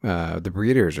the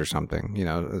Breeders or something. You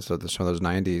know, so some of those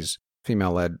 '90s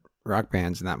female-led rock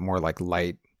bands and that more like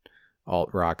light alt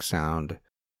rock sound.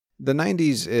 The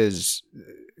 '90s is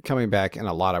coming back in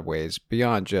a lot of ways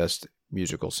beyond just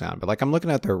musical sound. But like I'm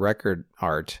looking at their record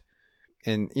art,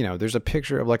 and there's a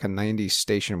picture of like a '90s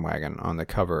station wagon on the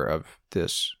cover of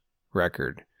this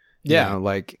record. Yeah.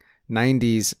 Like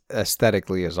 90s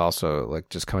aesthetically is also like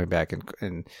just coming back,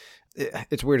 and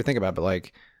it's weird to think about, but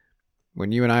like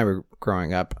when you and I were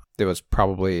growing up, there was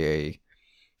probably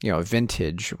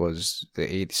vintage was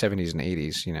the 70s and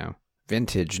 80s.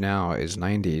 Vintage now is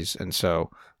 90s, and so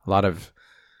a lot of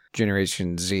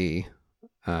Generation Z,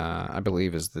 I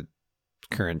believe, is the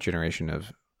current generation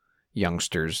of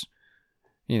youngsters.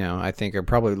 I think are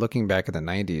probably looking back at the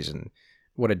 90s and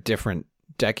what a different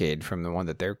decade from the one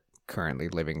that they're currently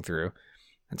living through.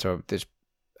 And so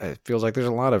it feels like there's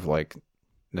a lot of like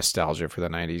nostalgia for the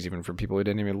 90s, even for people who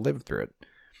didn't even live through it.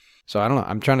 So I don't know.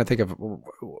 I'm trying to think of,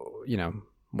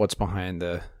 what's behind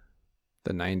the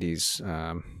 90s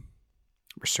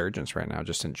resurgence right now,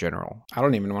 just in general. I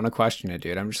don't even want to question it,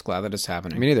 dude. I'm just glad that it's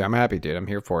happening. Me neither. I'm happy, dude. I'm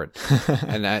here for it.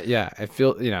 And I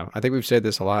feel, I think we've said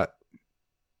this a lot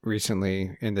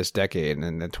recently in this decade and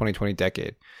in the 2020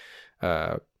 decade.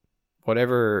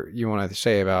 Whatever you want to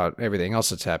say about everything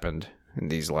else that's happened in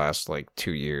these last like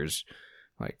 2 years,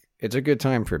 like it's a good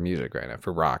time for music right now,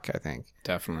 for rock, I think.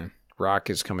 Definitely. Rock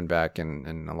is coming back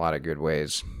in a lot of good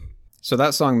ways. So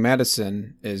that song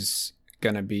Medicine is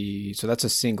going to be, so that's a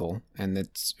single, and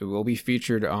it will be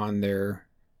featured on their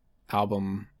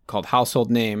album called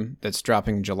Household Name that's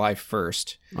dropping July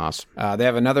 1st. Awesome. They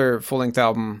have another full-length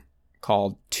album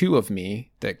called Two of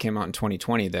Me that came out in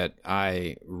 2020 that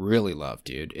I really love,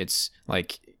 dude. It's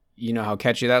like, how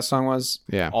catchy that song was?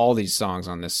 Yeah. All these songs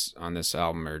on this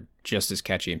album are just as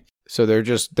catchy. So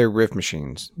they're riff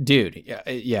machines. Dude,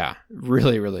 yeah.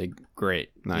 Really, really great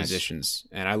musicians.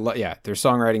 And their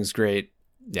songwriting's great.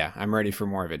 Yeah, I'm ready for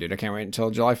more of it, dude. I can't wait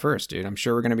until July 1st, dude. I'm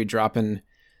sure we're going to be dropping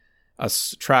a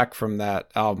track from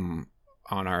that album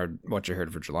on our What You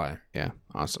Heard for July. Yeah,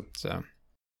 awesome. So,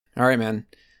 all right, man.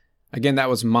 Again, that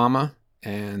was Mama,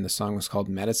 and the song was called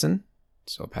Medicine.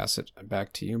 So I'll pass it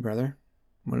back to you, brother.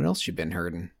 What else you been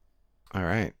hurting? All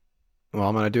right. Well,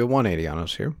 I'm going to do a 180 on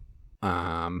us here.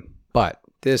 But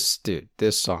this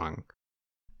song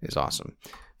is awesome.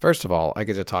 First of all, I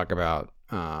get to talk about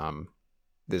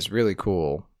this really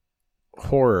cool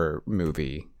horror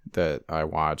movie that I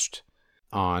watched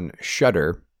on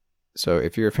Shudder. So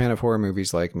if you're a fan of horror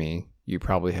movies like me, you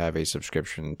probably have a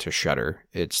subscription to Shudder.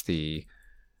 It's like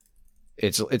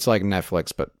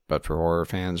Netflix, but for horror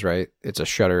fans, right? It's a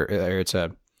Shudder, or it's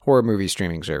a horror movie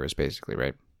streaming service, basically,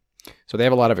 right? So they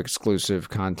have a lot of exclusive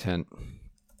content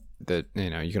that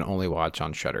you can only watch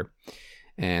on Shudder,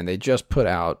 and they just put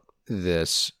out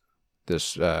this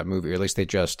movie, or at least they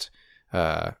just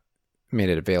made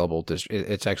it available.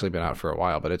 It's actually been out for a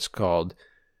while, but it's called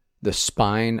The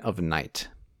Spine of Night.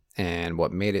 And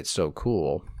what made it so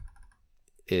cool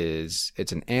is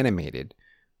it's an animated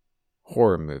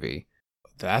horror movie.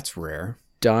 That's rare.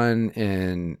 Done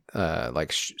in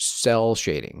like cell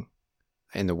shading,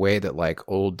 in the way that like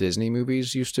old Disney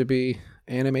movies used to be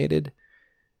animated.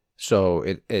 So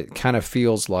it kind of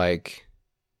feels like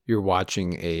you're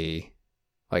watching a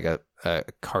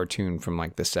cartoon from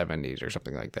like the 70s or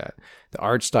something like that. The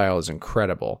art style is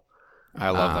incredible. I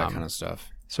love that kind of stuff.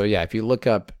 So yeah, if you look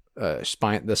up The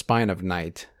Spine of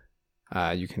Night,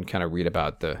 you can kind of read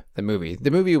about the movie.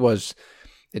 The movie was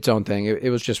its own thing.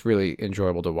 It was just really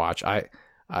enjoyable to watch.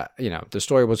 The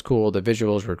story was cool. The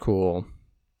visuals were cool.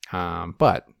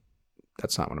 But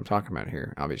that's not what I'm talking about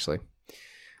here, obviously.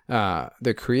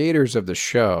 The creators of the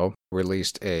show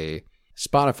released a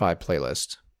Spotify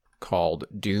playlist called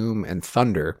Doom and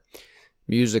Thunder,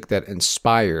 music that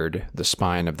inspired The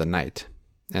Spine of the Night.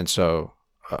 And so,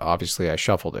 obviously, I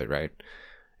shuffled it, right?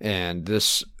 And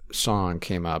this song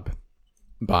came up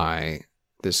by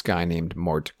this guy named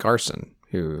Mort Garson,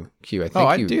 who I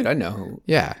think I know.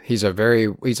 Yeah, he's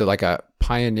like a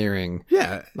pioneering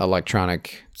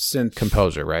electronic synth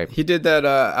composer, right? He did that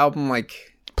album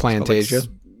like Plantasia.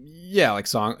 Like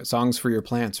songs for your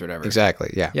plants or whatever.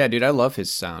 Exactly, yeah. Yeah, dude, I love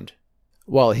his sound.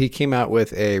 Well, he came out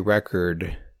with a record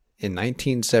in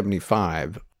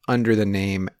 1975 under the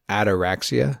name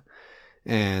Ataraxia,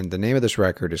 and the name of this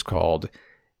record is called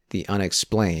The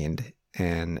Unexplained,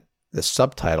 and the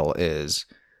subtitle is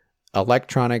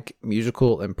Electronic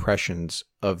Musical Impressions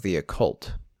of the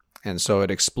Occult. And so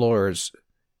it explores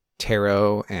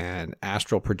tarot and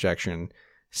astral projection,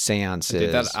 seances.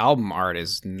 Dude, that album art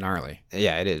is gnarly.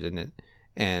 Yeah, it is, isn't it?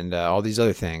 And all these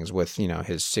other things with,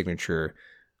 his signature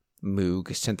Moog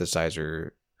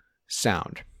synthesizer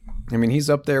sound. I mean, he's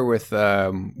up there with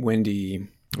Wendy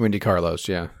Carlos,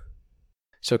 yeah.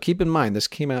 So keep in mind, this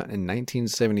came out in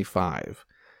 1975.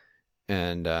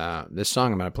 And this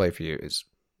song I'm going to play for you is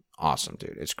awesome,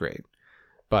 dude. It's great.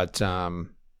 But, so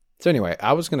anyway,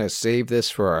 I was going to save this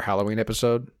for our Halloween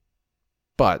episode,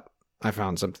 but I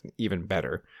found something even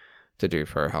better to do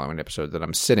for our Halloween episode that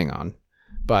I'm sitting on.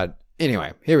 But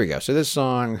anyway, here we go. So this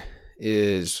song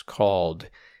is called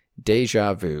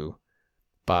Deja Vu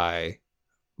by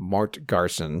Mort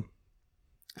Garson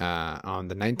on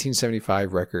the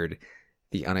 1975 record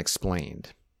The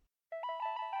Unexplained.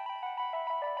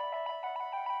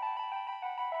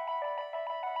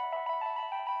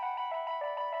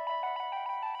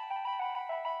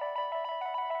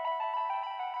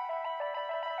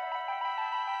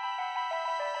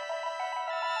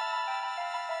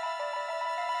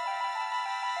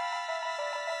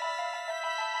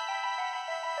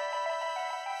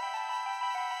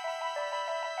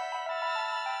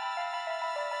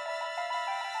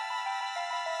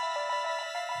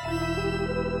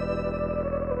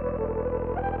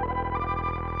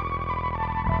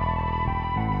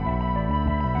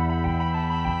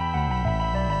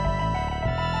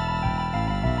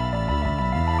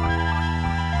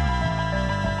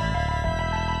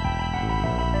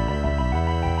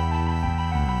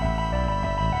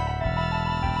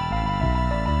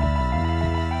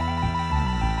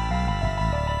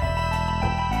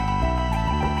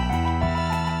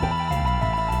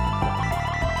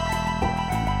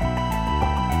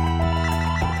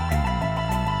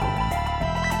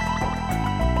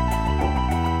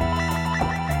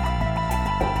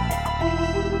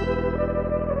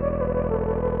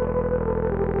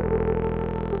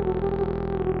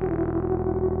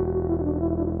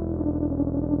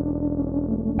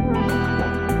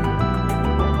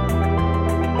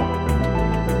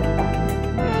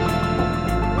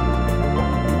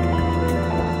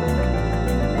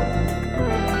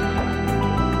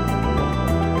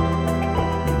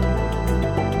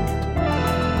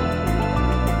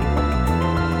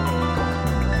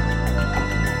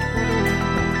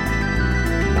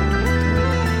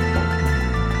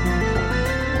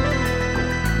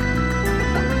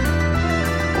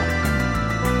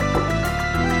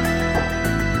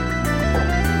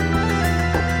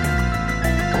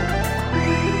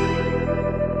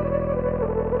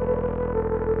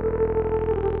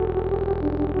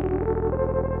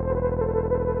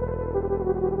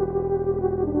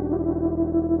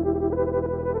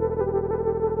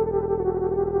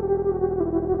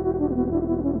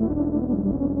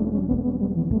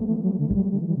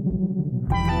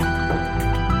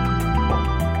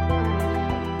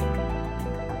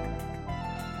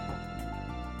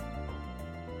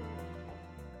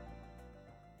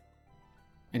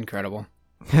 Incredible.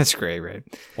 That's great, right?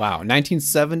 Wow,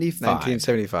 1975.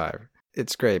 1975.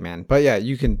 It's great, man. But yeah,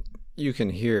 you can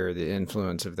hear the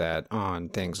influence of that on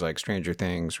things like Stranger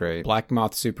Things, right? Black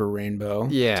Moth Super Rainbow.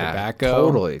 Yeah,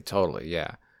 Tobacco. Totally,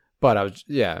 yeah. But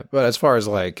but as far as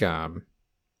like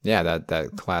that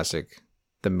classic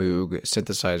the Moog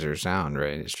synthesizer sound,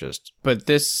 right? It's just. But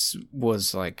this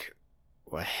was like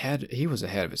he was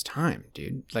ahead of his time,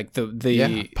 dude. Like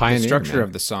the pioneer, structure man.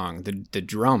 of the song, the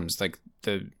drums, like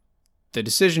the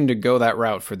decision to go that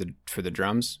route for the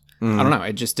drums. Mm-hmm. I don't know.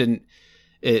 It just didn't.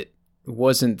 It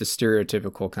wasn't the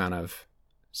stereotypical kind of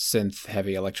synth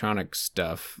heavy electronic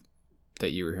stuff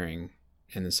that you were hearing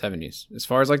in the 70s. As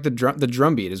far as like the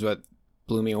drum beat is what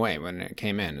blew me away when it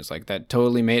came in. It's like that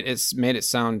totally made it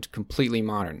sound completely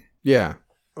modern. Yeah.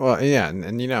 Well, yeah,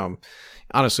 and you know,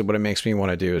 honestly, what it makes me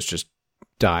want to do is just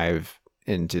dive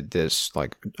into this,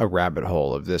 like a rabbit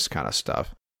hole of this kind of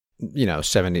stuff. You know,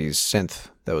 70s synth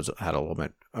that had a little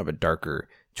bit of a darker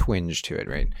twinge to it,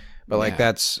 right? But like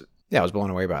I was blown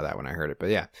away by that when I heard it.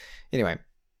 But yeah, anyway,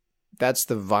 that's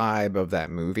the vibe of that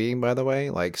movie, by the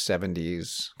way, like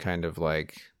 70s kind of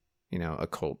like, you know,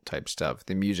 occult type stuff.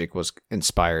 The music was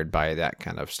inspired by that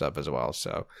kind of stuff as well.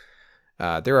 So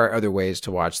there are other ways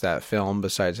to watch that film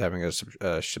besides having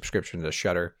a subscription to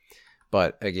Shudder.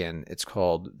 But again, it's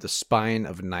called The Spine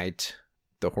of Night,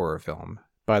 the horror film.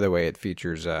 By the way, it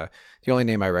features the only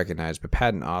name I recognize, but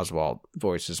Patton Oswalt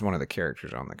voices one of the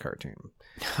characters on the cartoon.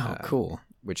 Oh, cool.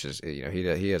 Which is, you know,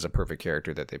 he has a perfect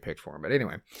character that they picked for him. But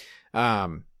anyway,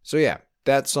 so yeah,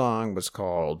 that song was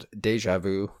called Deja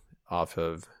Vu off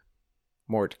of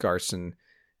Mort Garson,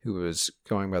 who was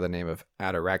going by the name of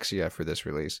Ataraxia for this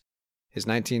release. his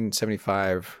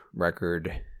 1975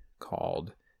 record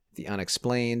called The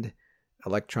Unexplained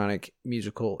Electronic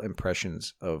Musical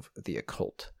Impressions of the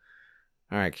Occult.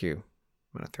 All right, Q,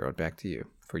 I'm going to throw it back to you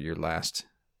for your last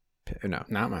pick. No,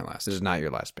 Not my last. this is not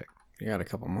your last pick. You got a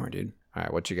couple more, dude. All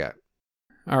right, what you got?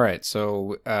 All right,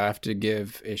 so I have to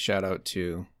give a shout out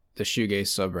to the Shoegaze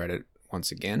subreddit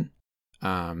once again.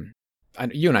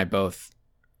 You and I both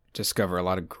discover a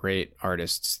lot of great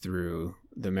artists through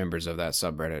the members of that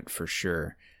subreddit for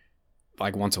sure.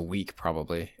 Like once a week,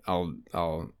 probably.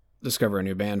 I'll discover a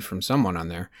new band from someone on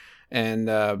there, and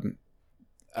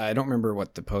I don't remember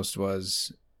what the post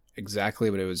was exactly,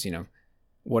 but it was,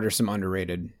 what are some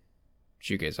underrated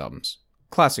shoegaze albums?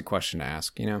 Classic question to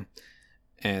ask,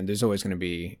 and there's always going to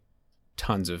be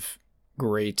tons of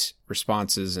great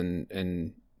responses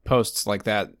and posts like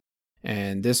that.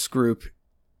 And this group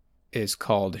is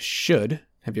called Should.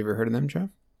 Have you ever heard of them, Jeff?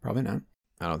 Probably not.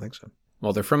 I don't think so.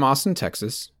 Well, they're from Austin,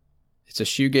 Texas. It's a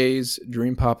shoegaze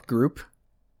dream pop group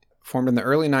formed in the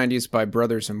early 90s by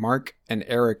brothers Mark and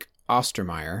Eric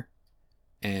Ostermeyer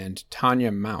and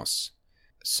Tanya Mouse.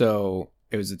 So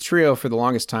it was a trio for the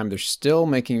longest time. They're still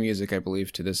making music, I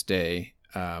believe, to this day,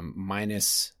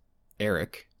 minus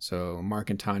Eric. So Mark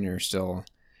and Tanya are still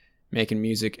making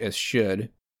music as Should.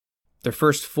 Their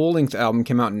first full-length album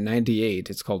came out in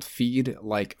 98. It's called Feed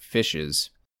Like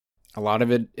Fishes. A lot of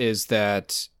it is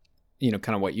that,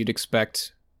 kind of what you'd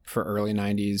expect for early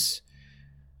 90s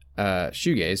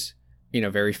shoegaze,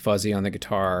 very fuzzy on the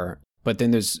guitar. But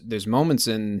then there's moments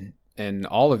in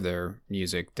all of their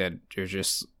music that are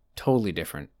just totally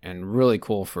different and really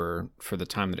cool for the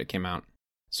time that it came out.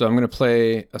 So I'm going to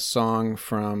play a song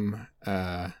from,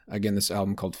 again, this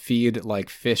album called Feed Like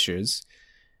Fishes.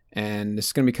 And this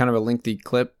is going to be kind of a lengthy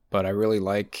clip, but I really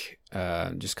like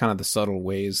just kind of the subtle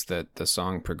ways that the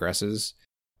song progresses.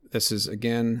 This is,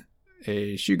 again,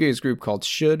 a shoegaze group called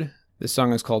Should. This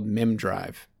song is called Mem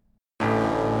Drive.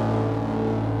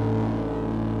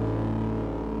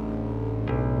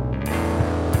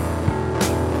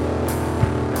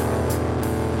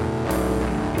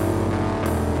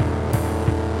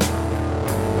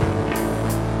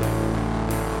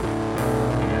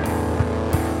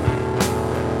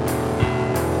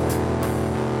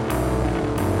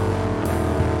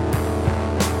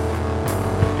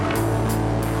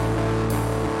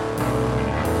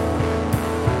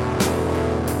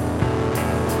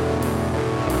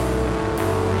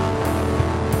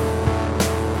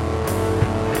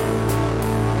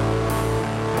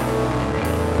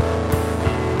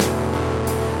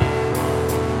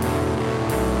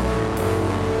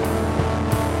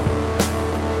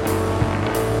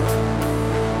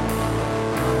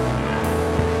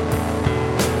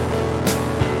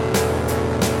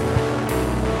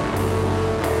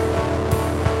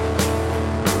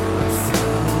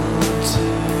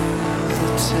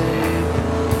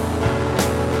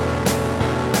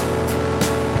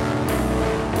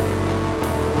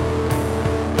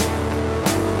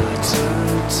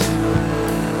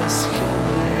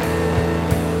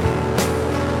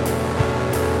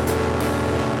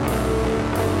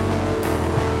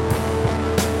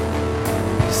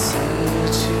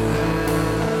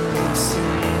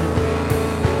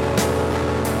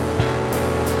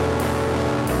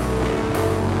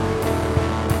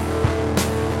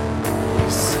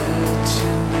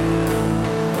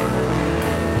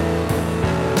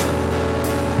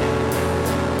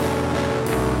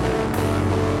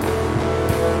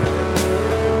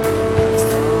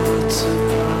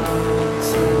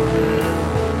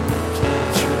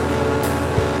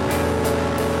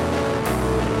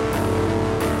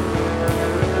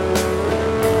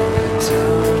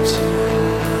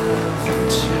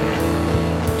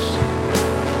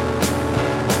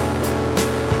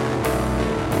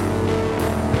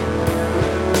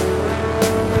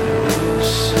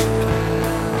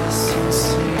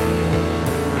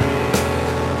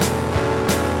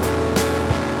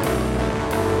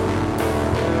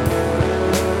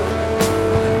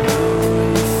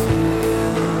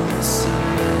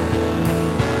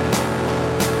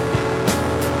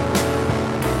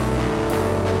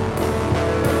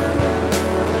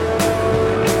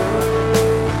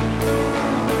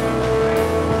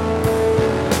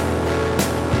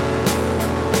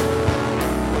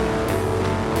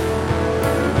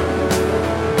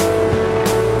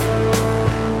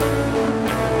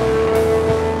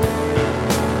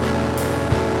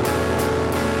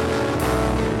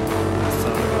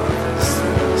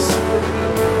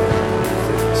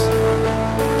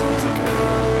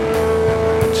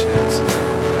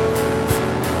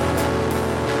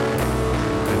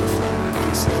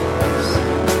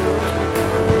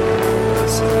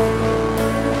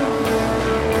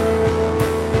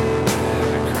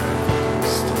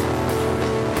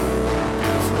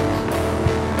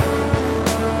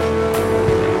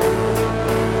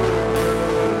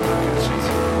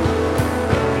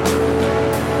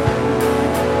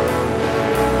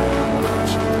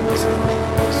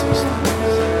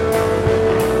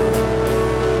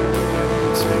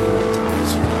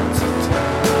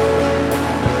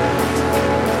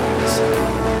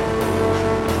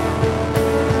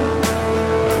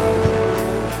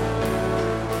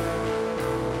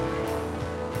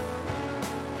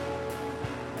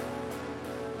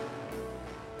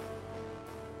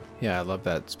 Yeah, I love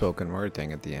that spoken word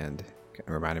thing at the end. It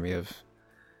reminded me of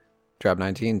Drop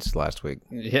 19's last week.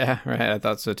 Yeah, right. I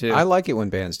thought so too. I like it when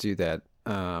bands do that.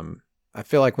 I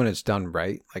feel like when it's done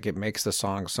right, like it makes the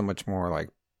song so much more like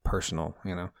personal,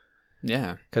 you know?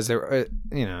 Yeah. Because they're,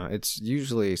 you know, it's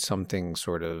usually something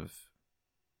sort of,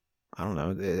 I don't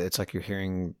know. It's like you're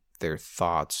hearing their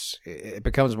thoughts. It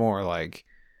becomes more like,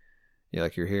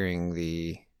 like you're hearing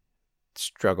the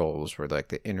struggles or like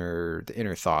the inner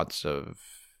thoughts of,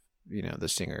 you know, the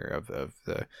singer of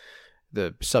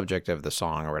the subject of the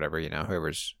song or whatever, you know,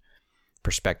 whoever's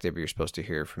perspective you're supposed to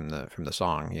hear from the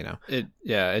song, you know.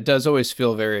 It does always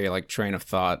feel very like train of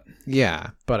thought.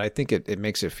 Yeah, but I think it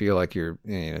makes it feel like you're,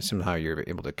 you know, somehow you're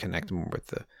able to connect more with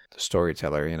the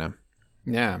storyteller, you know.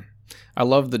 Yeah. I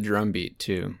love the drum beat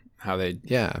too. How they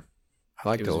I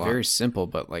liked it a lot. It was very simple,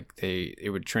 but like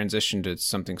it would transition to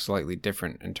something slightly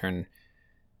different and turn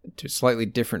to a slightly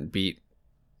different beat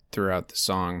throughout the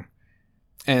song.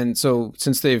 And so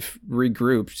since they've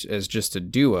regrouped as just a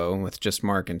duo with just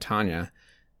Mark and Tanya,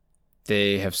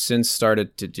 they have since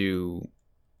started to do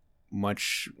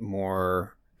much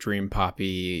more dream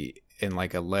poppy in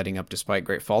like a letting up despite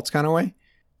great faults kind of way.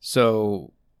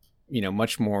 So, you know,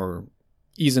 much more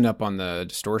easing up on the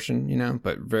distortion, you know,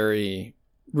 but really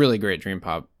great dream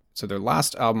pop. So their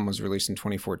last album was released in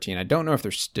 2014. I don't know if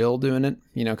they're still doing it,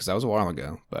 you know, because that was a while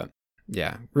ago. But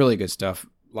yeah, really good stuff.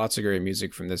 Lots of great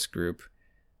music from this group.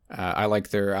 I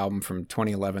like their album from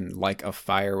 2011, Like a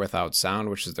Fire Without Sound,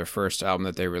 which is their first album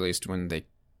that they released when they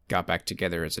got back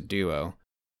together as a duo.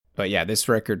 But yeah, this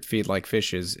record, Feed Like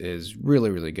Fishes, is really,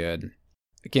 really good.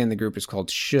 Again, the group is called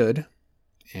Should.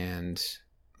 And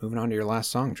moving on to your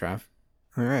last song, Trav.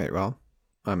 All right, well,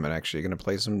 I'm actually going to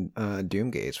play some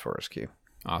Doom Gaze for us, Q.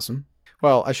 Awesome.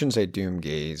 Well, I shouldn't say Doom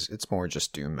Gaze. It's more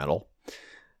just Doom Metal.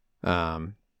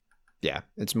 Yeah,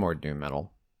 it's more Doom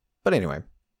Metal. But anyway,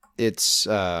 it's,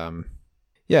 so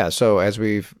as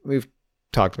we've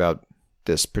talked about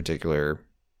this particular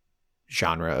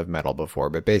genre of metal before,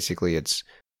 but basically it's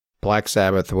Black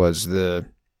Sabbath was the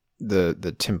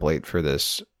template for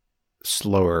this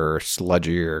slower,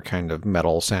 sludgier kind of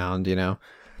metal sound, you know,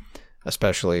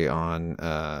 especially on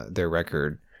their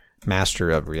record Master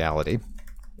of Reality.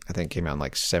 I think came out in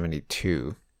like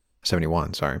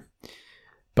 71, sorry.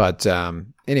 But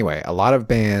anyway, a lot of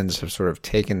bands have sort of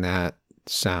taken that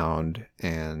sound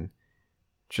and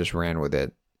just ran with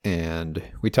it. And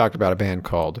we talked about a band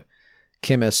called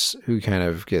Chemists who kind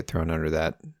of get thrown under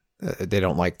that. They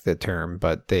don't like the term,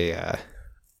 but they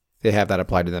have that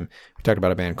applied to them. We talked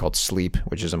about a band called Sleep,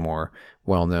 which is a more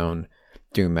well-known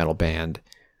doom metal band.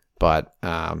 But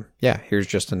here's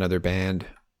just another band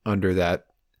under that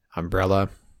umbrella.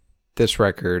 This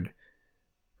record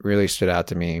really stood out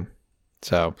to me.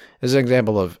 So this is an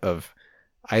example of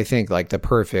I think like the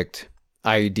perfect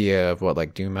idea of what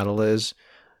like doom metal is.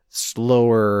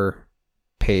 Slower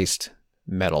paced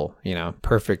metal, you know,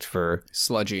 perfect for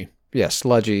sludgy. Yeah,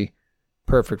 sludgy,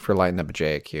 perfect for lighting up a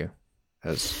JAQ,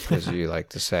 as you like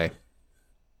to say.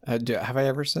 Have I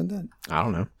ever said that? I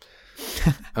don't know.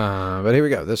 But here we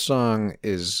go. This song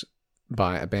is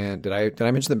by a band. Did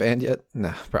I mention the band yet?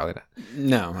 No, probably not.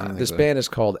 No. I don't this think so. band is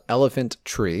called Elephant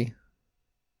Tree,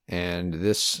 and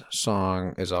this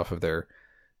song is off of their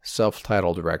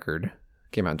self-titled record.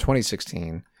 Came out in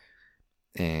 2016,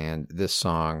 and this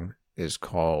song is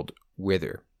called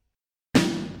Wither.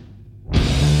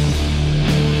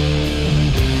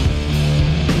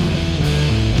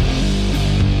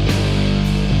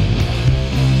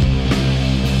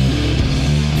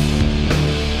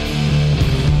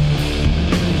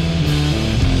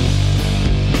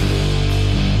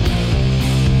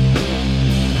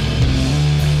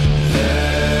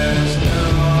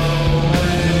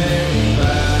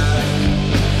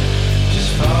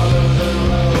 Just follow the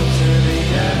road to the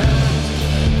end.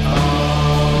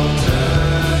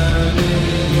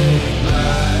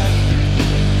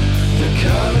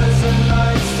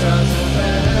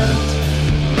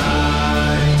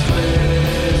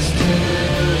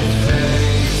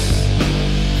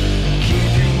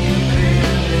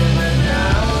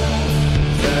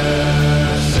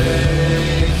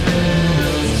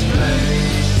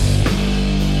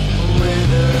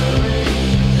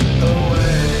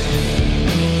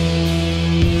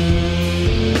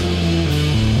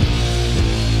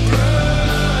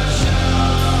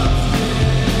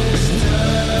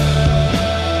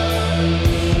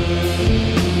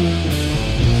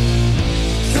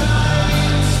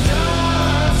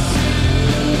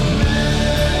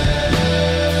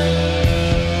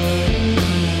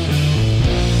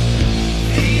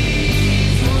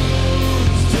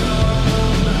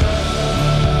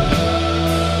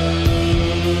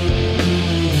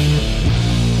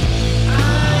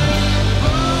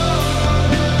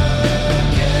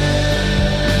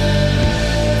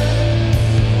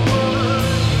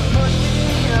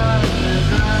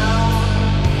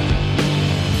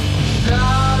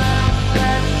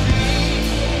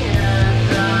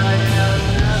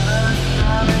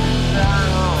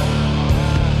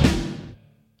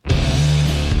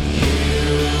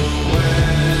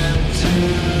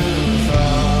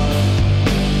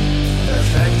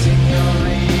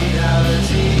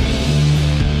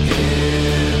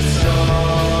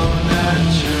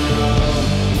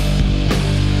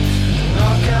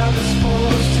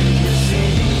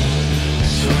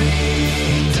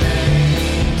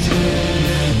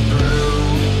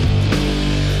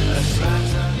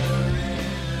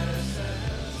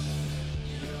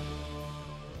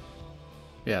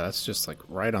 that's just like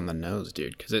right on the nose,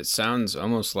 dude, because it sounds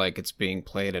almost like it's being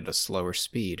played at a slower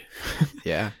speed.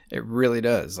 Yeah. It really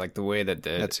does. Like the way that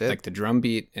That's it. like the drum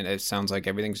beat, and it sounds like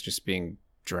everything's just being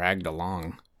dragged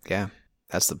along. Yeah.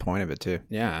 That's the point of it, too.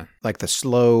 Yeah. Like the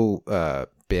slow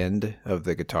bend of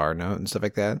the guitar note and stuff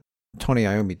like that. Tony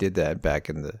Iommi did that back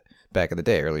in the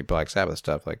day, early Black Sabbath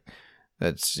stuff. Like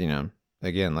that's, you know,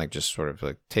 again, like just sort of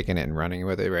like taking it and running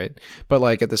with it, right? But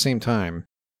like at the same time,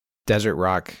 desert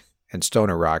rock and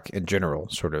stoner rock in general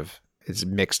sort of is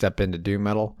mixed up into doom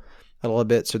metal a little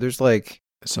bit. So there's like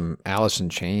some Alice in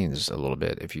Chains a little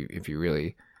bit. If you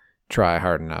really try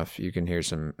hard enough, you can hear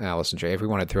some Alice in Chains. If we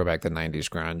want to throw back the 90s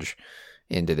grunge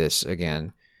into this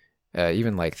again,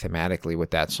 even like thematically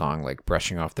with that song, like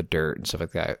brushing off the dirt and stuff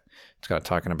like that, it's kind of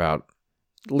talking about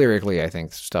lyrically, I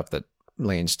think, stuff that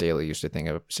Lane Staley used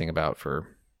to sing about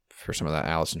for some of that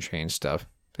Alice in Chains stuff,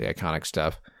 the iconic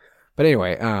stuff. But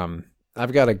anyway,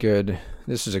 I've got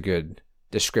this is a good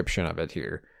description of it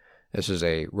here. This is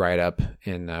a write-up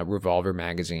in Revolver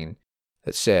magazine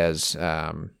that says,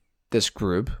 this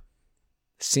group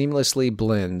seamlessly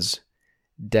blends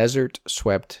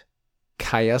desert-swept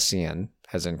Cayusian,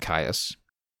 as in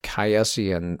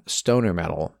Cayusian stoner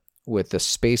metal with the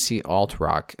spacey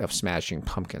alt-rock of Smashing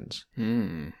Pumpkins.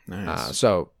 Nice.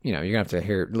 So, you know, you're going to have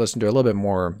to listen to a little bit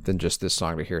more than just this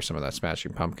song to hear some of that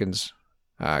Smashing Pumpkins,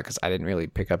 because I didn't really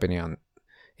pick up any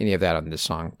of that on this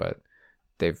song, but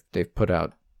they've put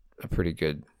out a pretty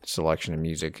good selection of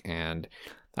music. And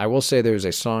I will say there's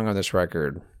a song on this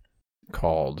record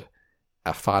called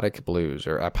Aphotic Blues,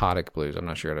 I'm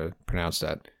not sure how to pronounce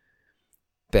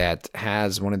that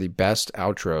has one of the best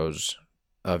outros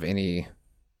of any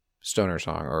stoner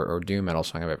song or doom metal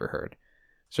song I've ever heard.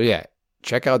 So yeah,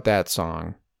 check out that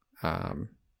song.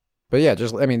 But yeah,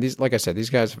 like I said, these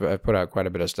guys have put out quite a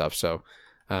bit of stuff. So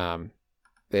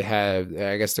they have,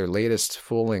 I guess their latest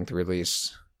full-length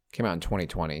release came out in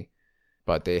 2020,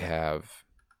 but they have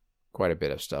quite a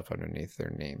bit of stuff underneath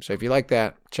their name. So if you like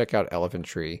that, check out Elephant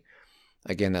Tree.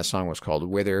 Again, that song was called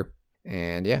Wither.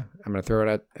 And yeah, I'm going to throw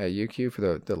it at you, Q, for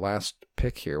the last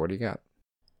pick here. What do you got?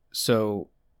 So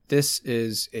this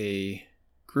is a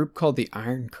group called the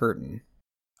Iron Curtain.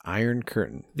 Iron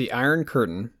Curtain. The Iron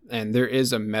Curtain, and there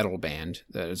is a metal band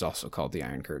that is also called the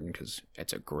Iron Curtain because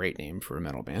it's a great name for a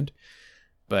metal band.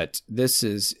 But this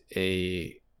is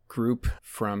a group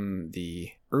from the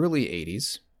early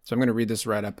 80s. So I'm going to read this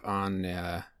right up on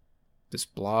this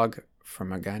blog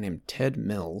from a guy named Ted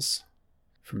Mills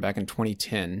from back in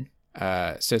 2010.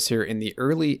 It says here, in the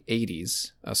early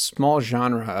 80s, a small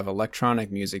genre of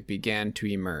electronic music began to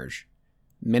emerge.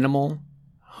 Minimal,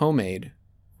 homemade,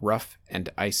 rough, and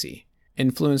icy.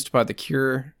 Influenced by The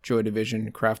Cure, Joy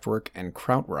Division, Kraftwerk, and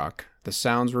Krautrock, the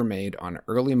sounds were made on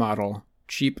early model,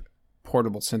 cheap,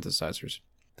 portable synthesizers.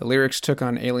 The lyrics took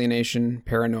on alienation,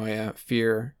 paranoia,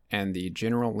 fear, and the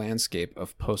general landscape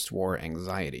of post-war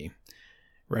anxiety.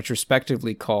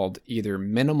 Retrospectively called either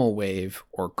minimal wave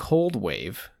or cold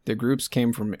wave, the groups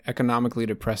came from economically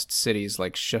depressed cities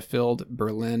like Sheffield,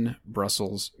 Berlin,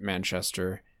 Brussels,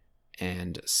 Manchester,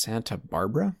 and Santa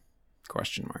Barbara? ?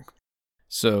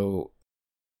 So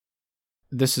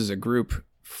this is a group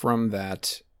from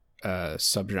that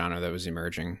subgenre that was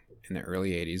emerging in the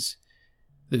early 80s.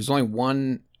 There's only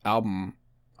one album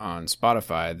on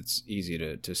Spotify that's easy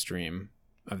to stream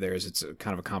of theirs. It's a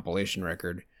kind of a compilation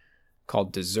record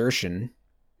called Desertion.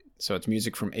 So it's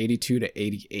music from 82 to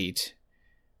 88.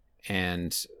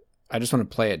 And I just want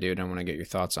to play it, dude. I want to get your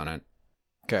thoughts on it.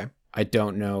 Okay. I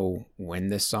don't know when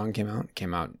this song came out. It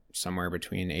came out somewhere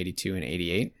between 82 and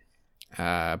 88.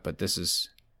 But this is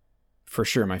for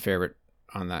sure my favorite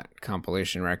on that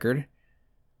compilation record.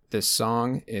 This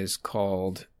song is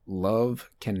called Love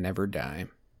Can Never Die.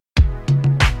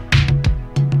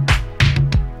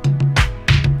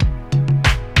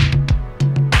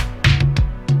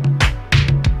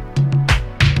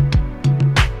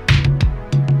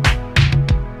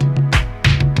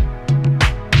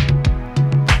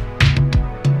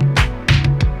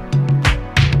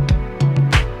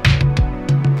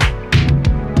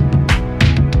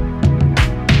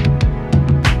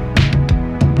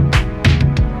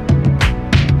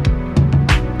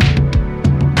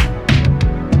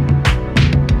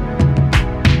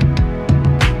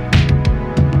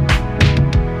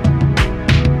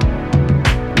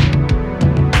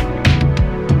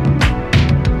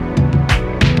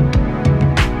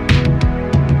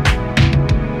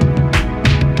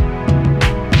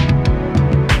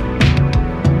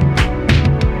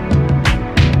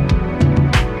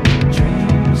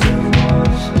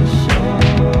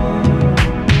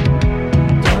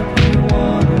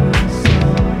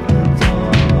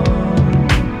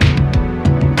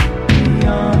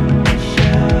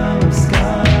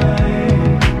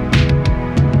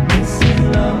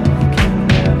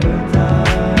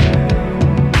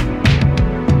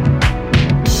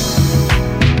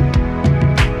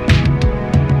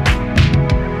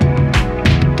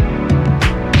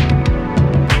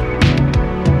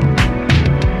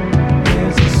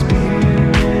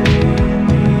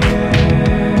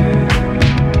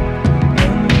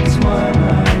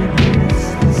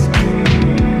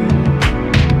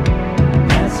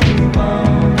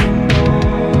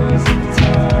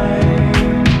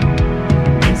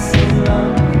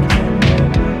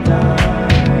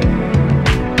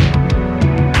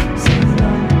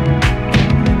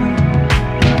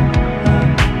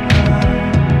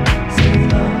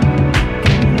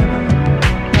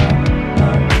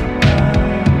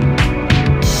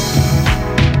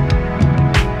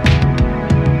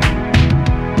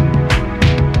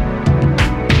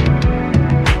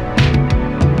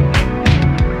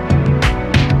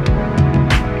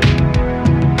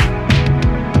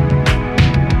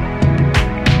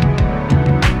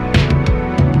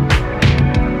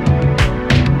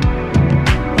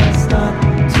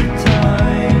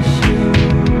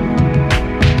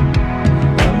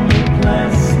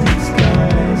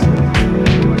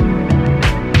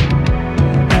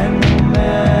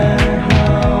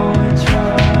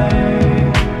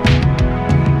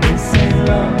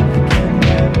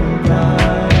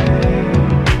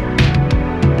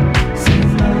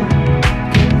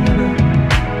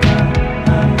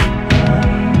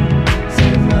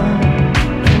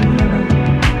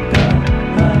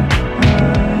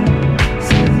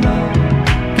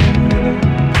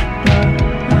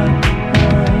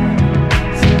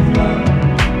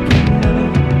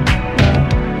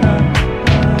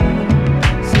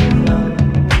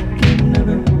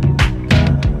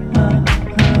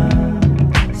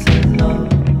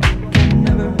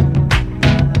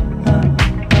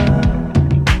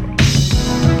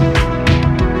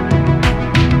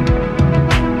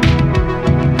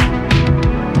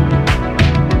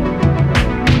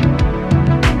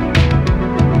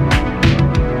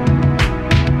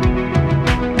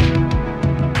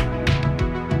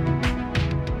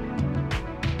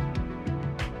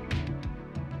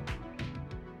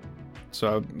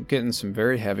 So I'm getting some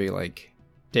very heavy, like,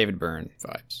 David Byrne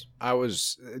vibes.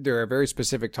 There are very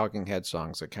specific Talking Head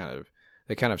songs that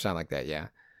kind of sound like that, yeah.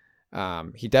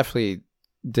 He definitely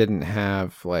didn't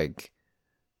have, like,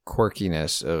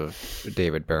 quirkiness of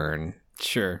David Byrne.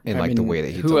 Sure. In, like, the way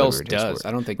that he who else delivered his does? work.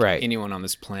 I don't think Right. anyone on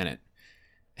this planet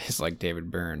is like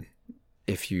David Byrne.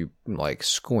 If you, like,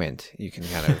 squint, you can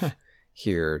kind of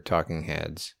hear Talking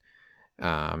Heads.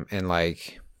 And,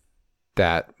 like,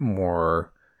 that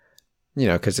more, you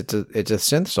know, because it's a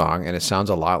synth song, and it sounds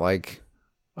a lot like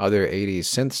other 80s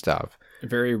synth stuff.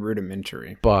 Very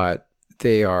rudimentary. But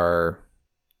they are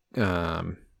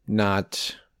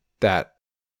not that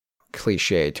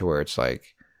cliche to where it's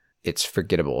like it's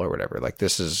forgettable or whatever. Like,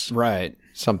 this is Right.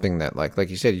 something that, like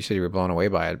you said you were blown away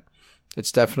by it.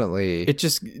 It's definitely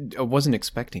I wasn't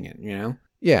expecting it, you know?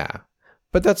 yeah.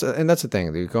 But that's the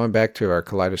thing, dude. Going back to our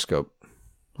Kaleidoscope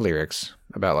lyrics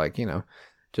about, like, you know,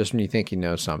 just when you think you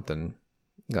know something,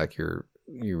 like you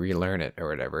relearn it or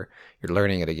whatever, you're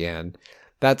learning it again.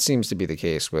 That seems to be the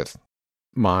case with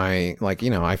my, like, you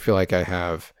know, I feel like I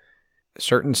have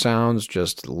certain sounds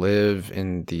just live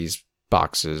in these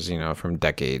boxes, you know, from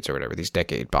decades or whatever, these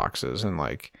decade boxes. And,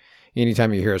 like,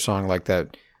 anytime you hear a song like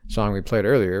that song we played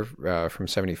earlier from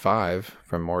 75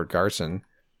 from Mort Garson,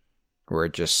 where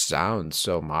it just sounds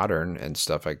so modern and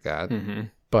stuff like that, Mm-hmm.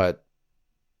 but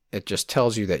it just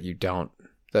tells you that we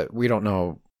don't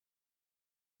know,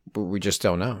 we just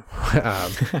don't know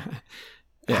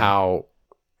how,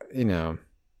 you know,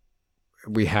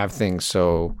 we have things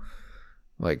so,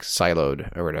 like,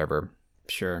 siloed or whatever.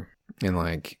 Sure. And,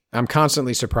 like, I'm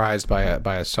constantly surprised by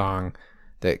a song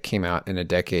that came out in a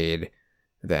decade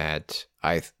that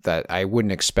I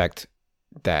wouldn't expect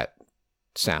that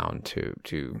sound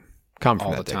to come from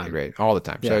All that the decade, time. right? All the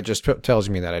time. So Yeah. it just tells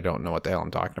me that I don't know what the hell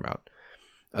I'm talking about.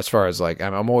 As far as, like,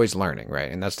 I'm always learning, right?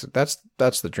 And that's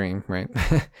the dream, right?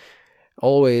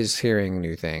 Always hearing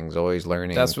new things, always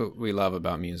learning. That's what we love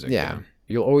about music. yeah.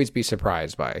 You'll always be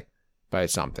surprised by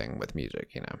something with music,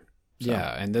 you know. So,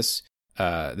 Yeah, and this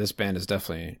band is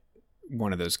definitely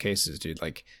one of those cases, dude.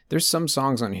 Like, there's some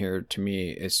songs on here to me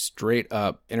is straight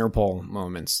up Interpol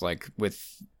moments, like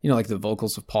with, you know, like the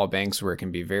vocals of Paul Banks, where it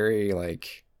can be very,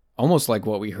 like, almost like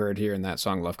what we heard here in that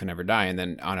song "Love Can Never Die," and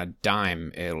then on a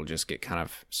dime it'll just get kind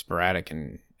of sporadic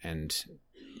and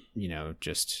you know,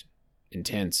 just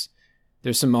intense.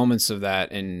 There's some moments of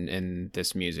that in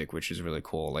this music, which is really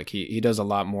cool. Like, he does a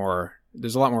lot more.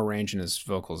 There's a lot more range in his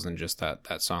vocals than just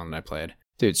that song that I played.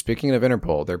 dude, speaking of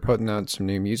Interpol, they're putting out some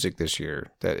new music this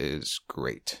year that is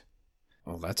great.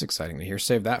 Well, that's exciting to hear.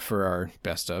 Save that for our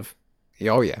best of.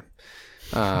 Oh yeah.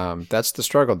 That's the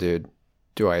struggle, dude.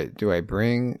 Do I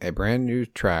bring a brand new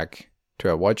track to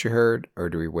a What You Heard, or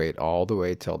do we wait all the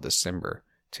way till December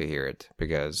to hear it?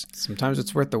 Because Sometimes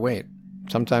it's worth the wait.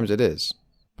 sometimes it is.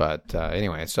 But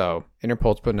anyway, so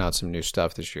Interpol's putting out some new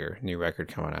stuff this year, new record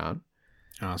coming out.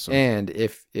 Awesome. And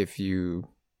if you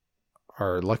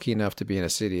are lucky enough to be in a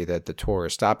city that the tour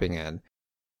is stopping in,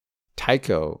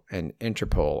 Tycho and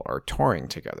Interpol are touring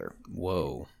together,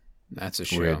 Whoa. That's a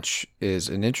show. which is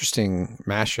an interesting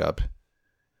mashup.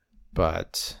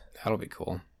 But That'll be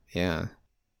cool. yeah,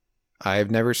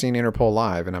 I've never seen Interpol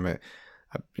live, and I'm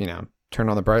Turn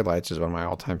on the Bright Lights is one of my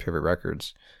all-time favorite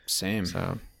records. Same.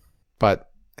 So, but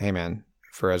hey, man,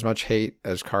 for as much hate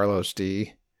as Carlos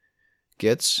D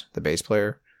gets, the bass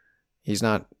player, he's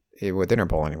not with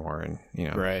Interpol anymore, and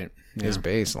Right. his Yeah.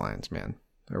 bass lines, man,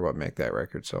 are what make that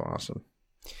record so awesome.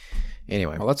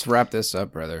 Anyway, Well, let's wrap this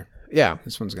up, brother. yeah,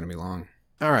 This one's going to be long.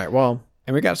 all right, well,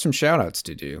 And we got some shout outs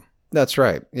to do. that's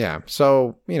right, yeah.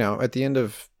 So at the end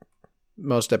of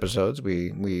most episodes,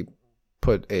 we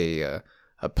put a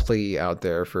plea out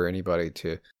there for anybody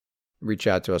to reach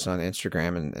out to us on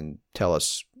Instagram and tell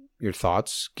us your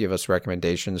thoughts, give us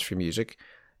recommendations for music.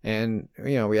 And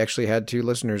we actually had 2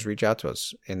 listeners reach out to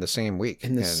us in the same week.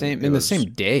 In the And same it was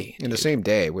day. in the dude. same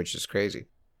day, which is crazy.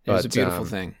 It was a But, beautiful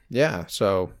thing. Yeah,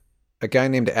 so a guy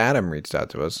named Adam reached out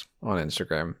to us on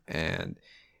Instagram and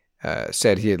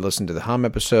said he had listened to the Hum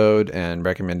episode and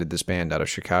recommended this band out of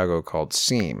Chicago called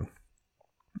Seam,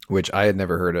 which I had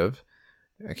never heard of.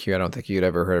 Q, I don't think you'd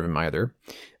ever heard of him either.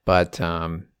 But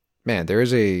man, there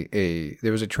was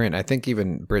a trend. I think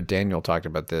even Britt Daniel talked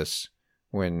about this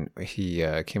when he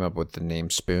came up with the name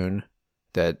Spoon,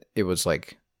 that it was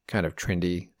like kind of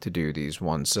trendy to do these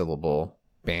 1-syllable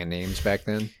band names back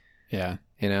then. Yeah.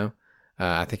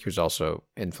 I think he was also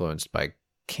influenced by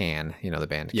Can, the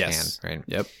band Yes. Can, right?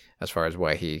 Yep. As far as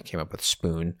why he came up with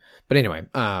Spoon. But anyway,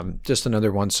 just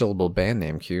another 1-syllable band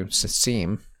name, Q,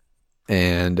 Seam.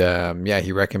 And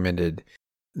he recommended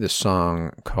this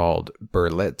song called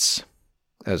Berlitz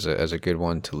as a good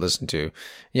one to listen to.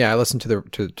 Yeah, I listened to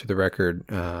the record,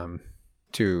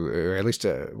 or at least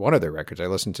one of their records. I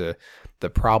listened to The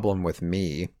Problem with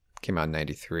Me, came out in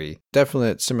 '93.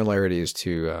 Definite similarities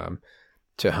to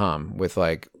Hum, with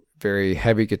like very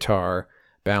heavy guitar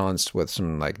balanced with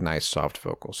some like nice soft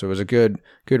vocals. So it was a good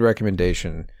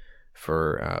recommendation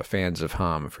for fans of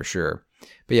Hum for sure.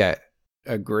 But yeah,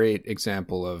 a great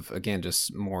example of, again,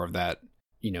 just more of that,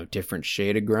 different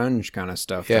shade of grunge kind of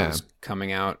stuff that was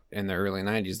coming out in the early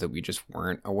 90s that we just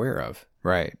weren't aware of.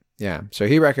 Right. Yeah. So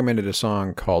he recommended a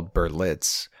song called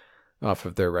Berlitz off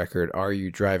of their record, Are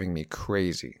You Driving Me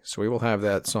Crazy? So we will have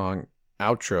that song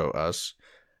outro us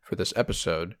for this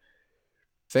episode.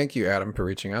 Thank you, Adam, for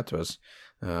reaching out to us.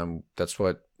 That's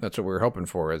what we're hoping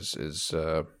for is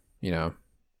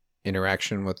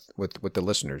interaction with the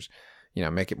listeners.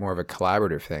 Make it more of a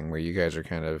collaborative thing where you guys are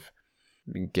kind of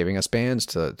giving us bands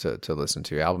to listen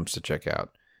to, albums to check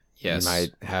out. Yes. You might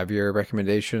have your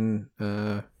recommendation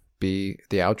be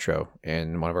the outro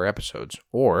in one of our episodes.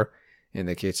 Or in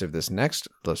the case of this next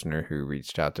listener who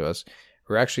reached out to us,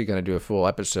 we're actually going to do a full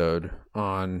episode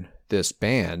on this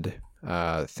band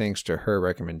thanks to her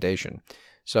recommendation.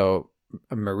 So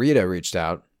Marita reached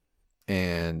out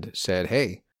and said,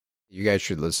 hey, you guys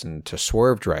should listen to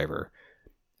Swerve Driver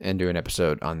and do an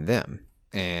episode on them.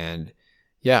 And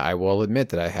yeah, I will admit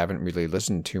that I haven't really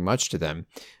listened too much to them,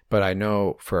 but I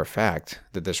know for a fact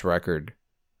that this record,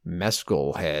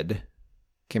 Mescal Head,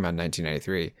 came out in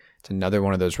 1993. It's another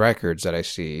one of those records that I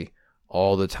see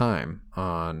all the time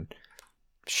on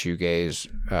shoegaze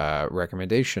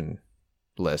recommendation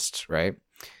lists, right?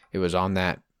 It was on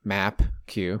that map,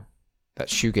 Q, that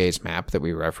shoegaze map that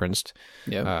we referenced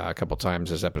a couple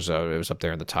times this episode. It was up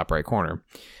there in the top right corner.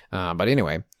 But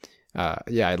anyway,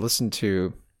 I listened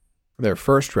to their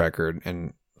first record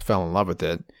and fell in love with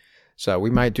it. So we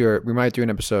might do an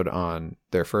episode on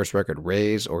their first record,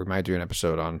 Raise, or we might do an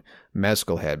episode on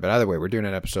Mescal Head. But either way, we're doing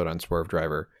an episode on Swerve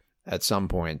Driver at some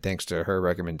point, thanks to her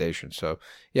recommendation. So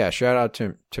yeah, shout out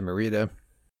to Marita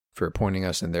for pointing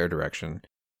us in their direction.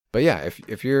 But yeah,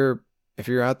 if you're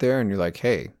out there and you're like,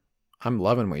 hey, I'm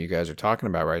loving what you guys are talking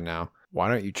about right now, why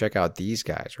don't you check out these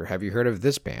guys? Or have you heard of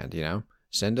this band?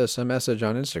 Send us a message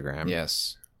on Instagram.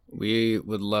 Yes, we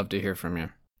would love to hear from you.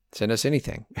 Send us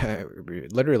anything,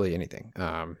 literally anything,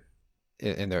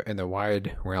 in the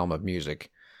wide realm of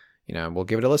music. We'll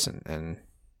give it a listen, and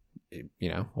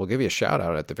we'll give you a shout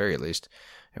out at the very least,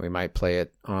 and we might play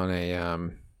it on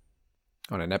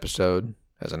an episode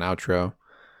as an outro.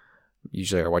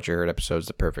 Usually, our What You Heard episode is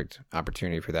the perfect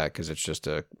opportunity for that because it's just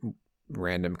a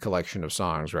random collection of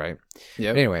songs, right?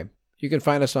 Yeah. Anyway, you can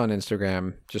find us on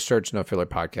Instagram. Just search No Filler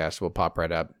Podcast. We'll pop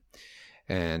right up.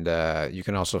 And you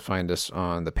can also find us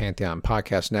on the Pantheon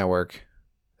Podcast Network.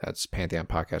 That's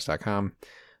pantheonpodcast.com.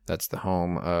 That's the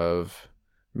home of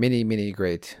many, many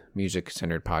great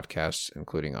music-centered podcasts,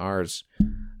 including ours.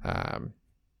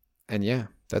 And yeah,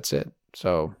 that's it.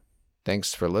 So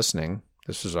thanks for listening.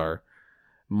 This is our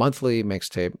monthly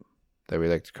mixtape that we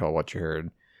like to call What You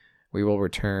Heard. We will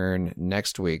return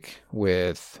next week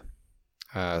with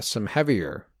some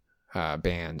heavier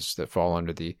bands that fall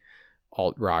under the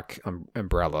alt rock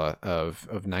umbrella of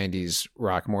 90s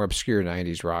rock, more obscure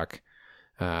 90s rock.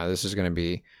 This is going to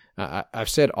be, I've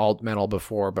said alt metal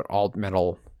before, but alt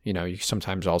metal, you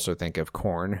sometimes also think of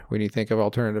Korn when you think of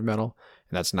alternative metal,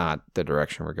 and that's not the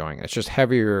direction we're going. It's just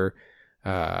heavier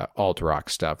alt rock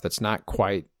stuff that's not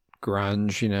quite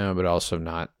grunge, but also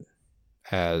not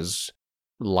as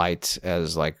light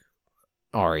as like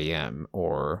REM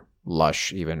or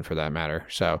Lush, even, for that matter.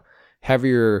 So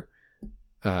heavier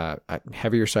side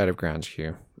of grunge,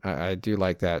 Q. I do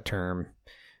like that term,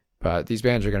 but these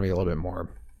bands are going to be a little bit more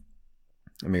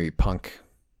maybe punk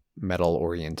metal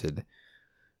oriented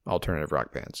alternative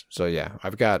rock bands. So yeah,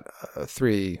 I've got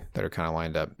 3 that are kind of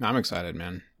lined up. I'm excited,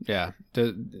 man. Yeah,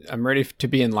 I'm ready to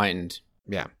be enlightened.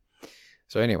 Yeah.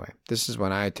 So anyway, this is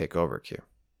when I take over, Q.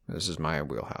 This is my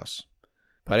wheelhouse.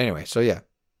 But anyway, so yeah,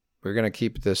 we're going to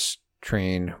keep this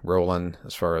train rolling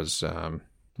as far as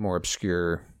more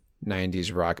obscure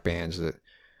 90s rock bands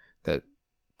that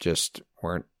just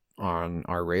weren't on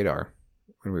our radar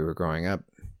when we were growing up.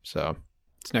 So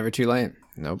it's never too late.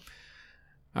 Nope.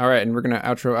 All right, and we're going to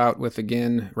outro out with,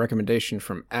 again, recommendation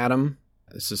from Adam.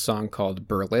 This is a song called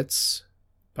Berlitz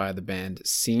by the band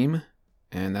Seam.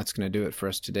 And that's going to do it for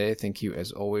us today. Thank you,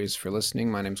 as always, for listening.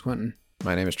 My name's Quentin.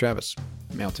 My name is Travis.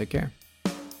 Y'all take care.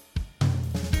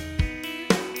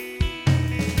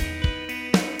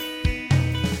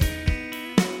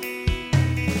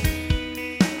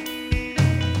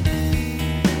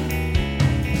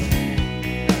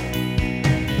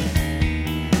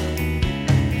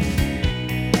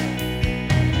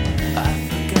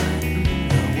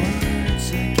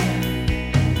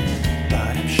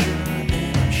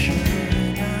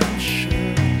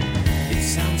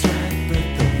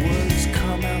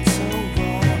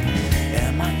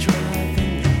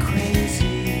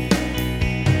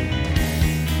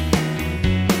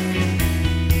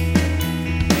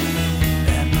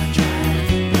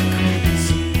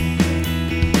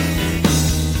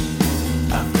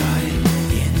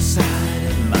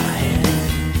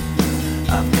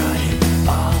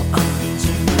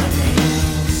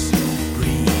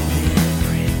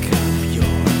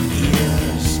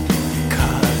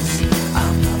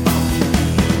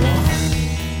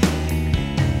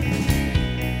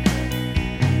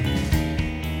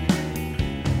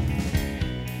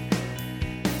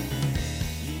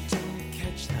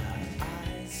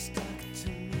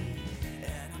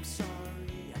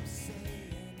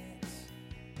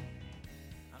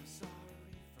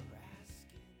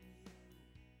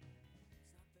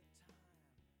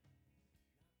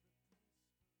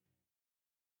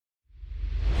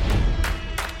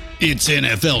 It's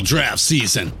NFL draft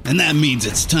season, and that means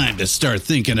it's time to start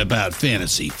thinking about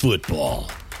fantasy football.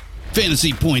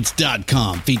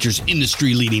 FantasyPoints.com features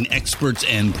industry-leading experts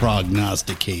and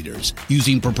prognosticators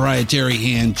using proprietary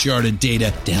hand-charted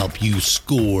data to help you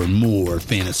score more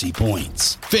fantasy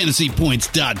points.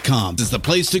 FantasyPoints.com is the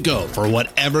place to go for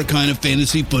whatever kind of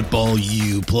fantasy football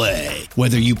you play.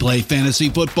 Whether you play fantasy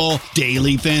football,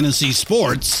 daily fantasy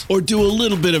sports, or do a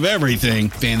little bit of everything,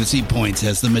 Fantasy Points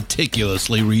has the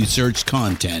meticulously researched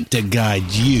content to guide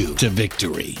you to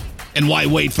victory. And why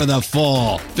wait for the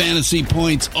fall? Fantasy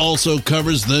Points also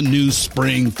covers the new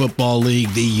spring football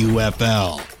league, the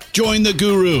UFL. Join the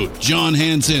guru, John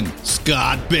Hansen,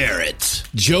 Scott Barrett,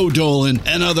 Joe Dolan,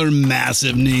 and other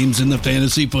massive names in the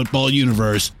fantasy football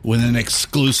universe with an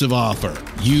exclusive offer.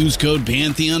 Use code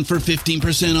Pantheon for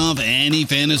 15% off any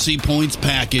Fantasy Points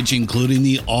package, including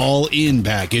the all-in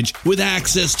package, with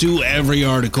access to every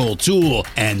article, tool,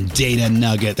 and data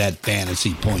nugget that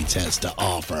Fantasy Points has to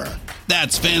offer.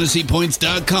 That's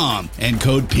FantasyPoints.com and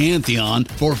code Pantheon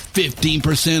for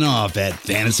 15% off at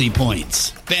Fantasy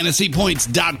Points.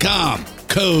 FantasyPoints.com,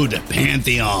 code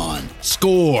Pantheon.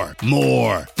 Score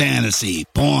more fantasy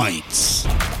points.